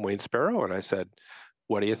Musqueam, Wayne Sparrow, and I said,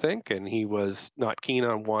 what do you think? And he was not keen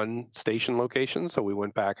on one station location, so we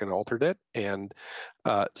went back and altered it. And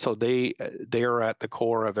so they are at the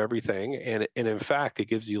core of everything, and in fact, it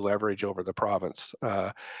gives you leverage over the province,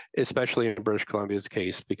 especially in British Columbia's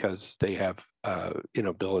case, because they have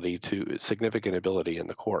significant ability in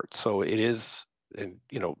the court. So it is,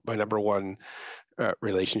 my number one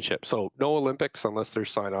relationship. So no Olympics unless they're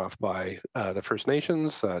signed off by the First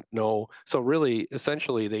Nations. No. So really,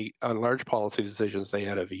 essentially, on large policy decisions, they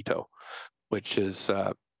had a veto, which is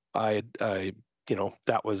that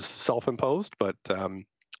was self-imposed, but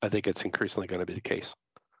I think it's increasingly going to be the case.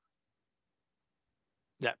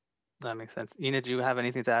 Yeah, that makes sense. Ina, do you have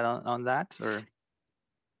anything to add on that, or?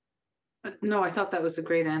 No, I thought that was a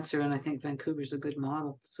great answer, and I think Vancouver's a good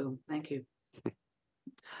model. So thank you.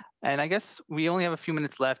 And I guess we only have a few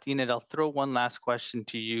minutes left. Enid, I'll throw one last question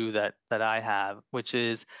to you that I have, which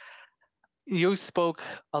is, you spoke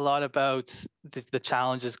a lot about the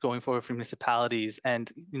challenges going forward for municipalities,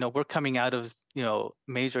 and we're coming out of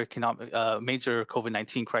major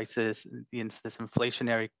COVID-19 crisis, this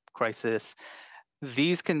inflationary crisis.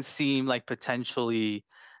 These can seem like potentially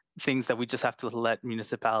things that we just have to let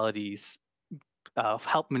municipalities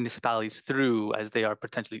help municipalities through, as they are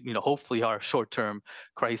potentially, hopefully are short-term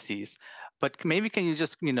crises. But maybe can you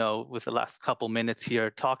just, with the last couple minutes here,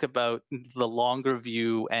 talk about the longer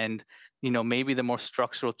view and, maybe the more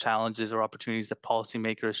structural challenges or opportunities that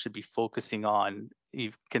policymakers should be focusing on,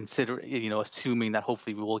 assuming that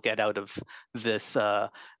hopefully we will get out of this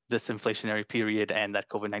this inflationary period and that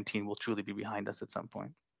COVID-19 will truly be behind us at some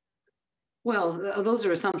point? Well, those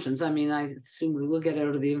are assumptions. I mean, I assume we will get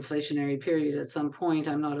out of the inflationary period at some point.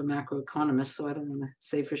 I'm not a macroeconomist, so I don't want to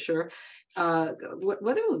say for sure.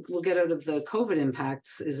 Whether we'll get out of the COVID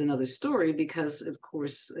impacts is another story, because, of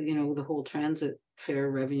course, the whole transit fare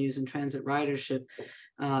revenues and transit ridership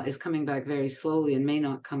is coming back very slowly and may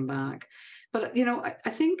not come back. But, I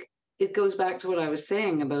think it goes back to what I was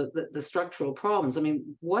saying about the structural problems. I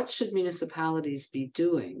mean, what should municipalities be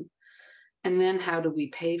doing? And then how do we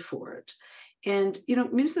pay for it? And,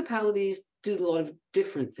 municipalities do a lot of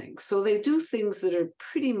different things. So they do things that are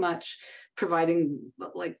pretty much providing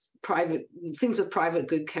like private things with private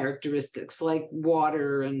good characteristics, like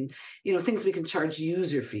water and, things we can charge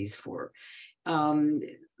user fees for.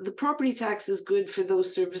 The property tax is good for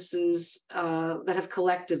those services that have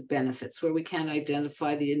collective benefits, where we can't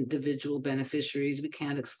identify the individual beneficiaries. We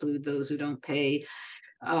can't exclude those who don't pay,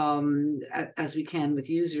 as we can with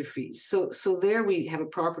user fees. So there we have a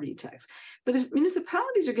property tax. But if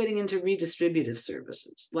municipalities are getting into redistributive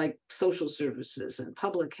services like social services and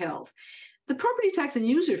public health, the property tax and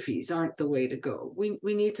user fees aren't the way to go. We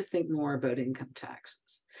need to think more about income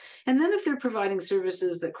taxes. And then if they're providing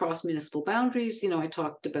services that cross municipal boundaries, I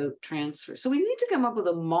talked about transfer. So we need to come up with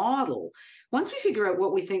a model. Once we figure out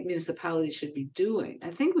what we think municipalities should be doing, I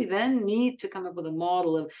think we then need to come up with a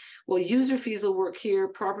model of, well, user fees will work here,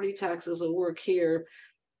 property taxes will work here.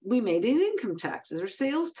 We made it income taxes or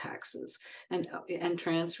sales taxes and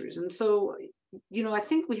transfers. And so, I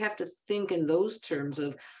think we have to think in those terms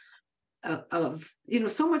of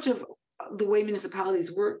so much of the way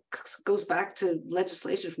municipalities work goes back to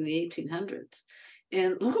legislation from the 1800s,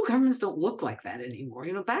 and local governments don't look like that anymore.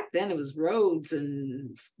 Back then it was roads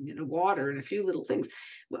and water and a few little things.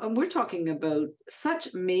 We're talking about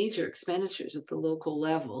such major expenditures at the local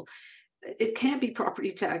level. It can't be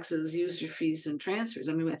property taxes, user fees, and transfers.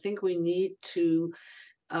 I think we need to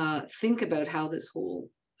think about how this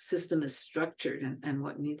whole system is structured and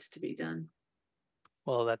what needs to be done.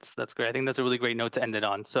 Well, that's great. I think that's a really great note to end it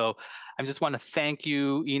on. So I just want to thank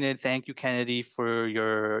you, Enid, thank you, Kennedy, for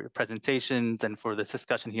your presentations and for this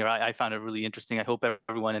discussion here. I found it really interesting. I hope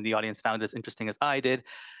everyone in the audience found it as interesting as I did.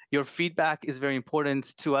 Your feedback is very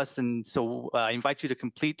important to us, and so I invite you to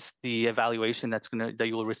complete the evaluation that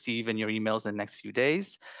you will receive in your emails in the next few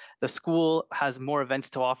days. The school has more events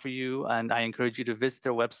to offer you, and I encourage you to visit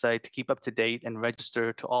their website to keep up to date and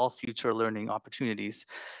register to all future learning opportunities.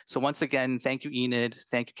 So once again, thank you, Enid.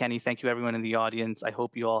 Thank you, Kenny. Thank you, everyone in the audience. I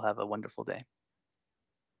hope you all have a wonderful day.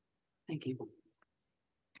 Thank you.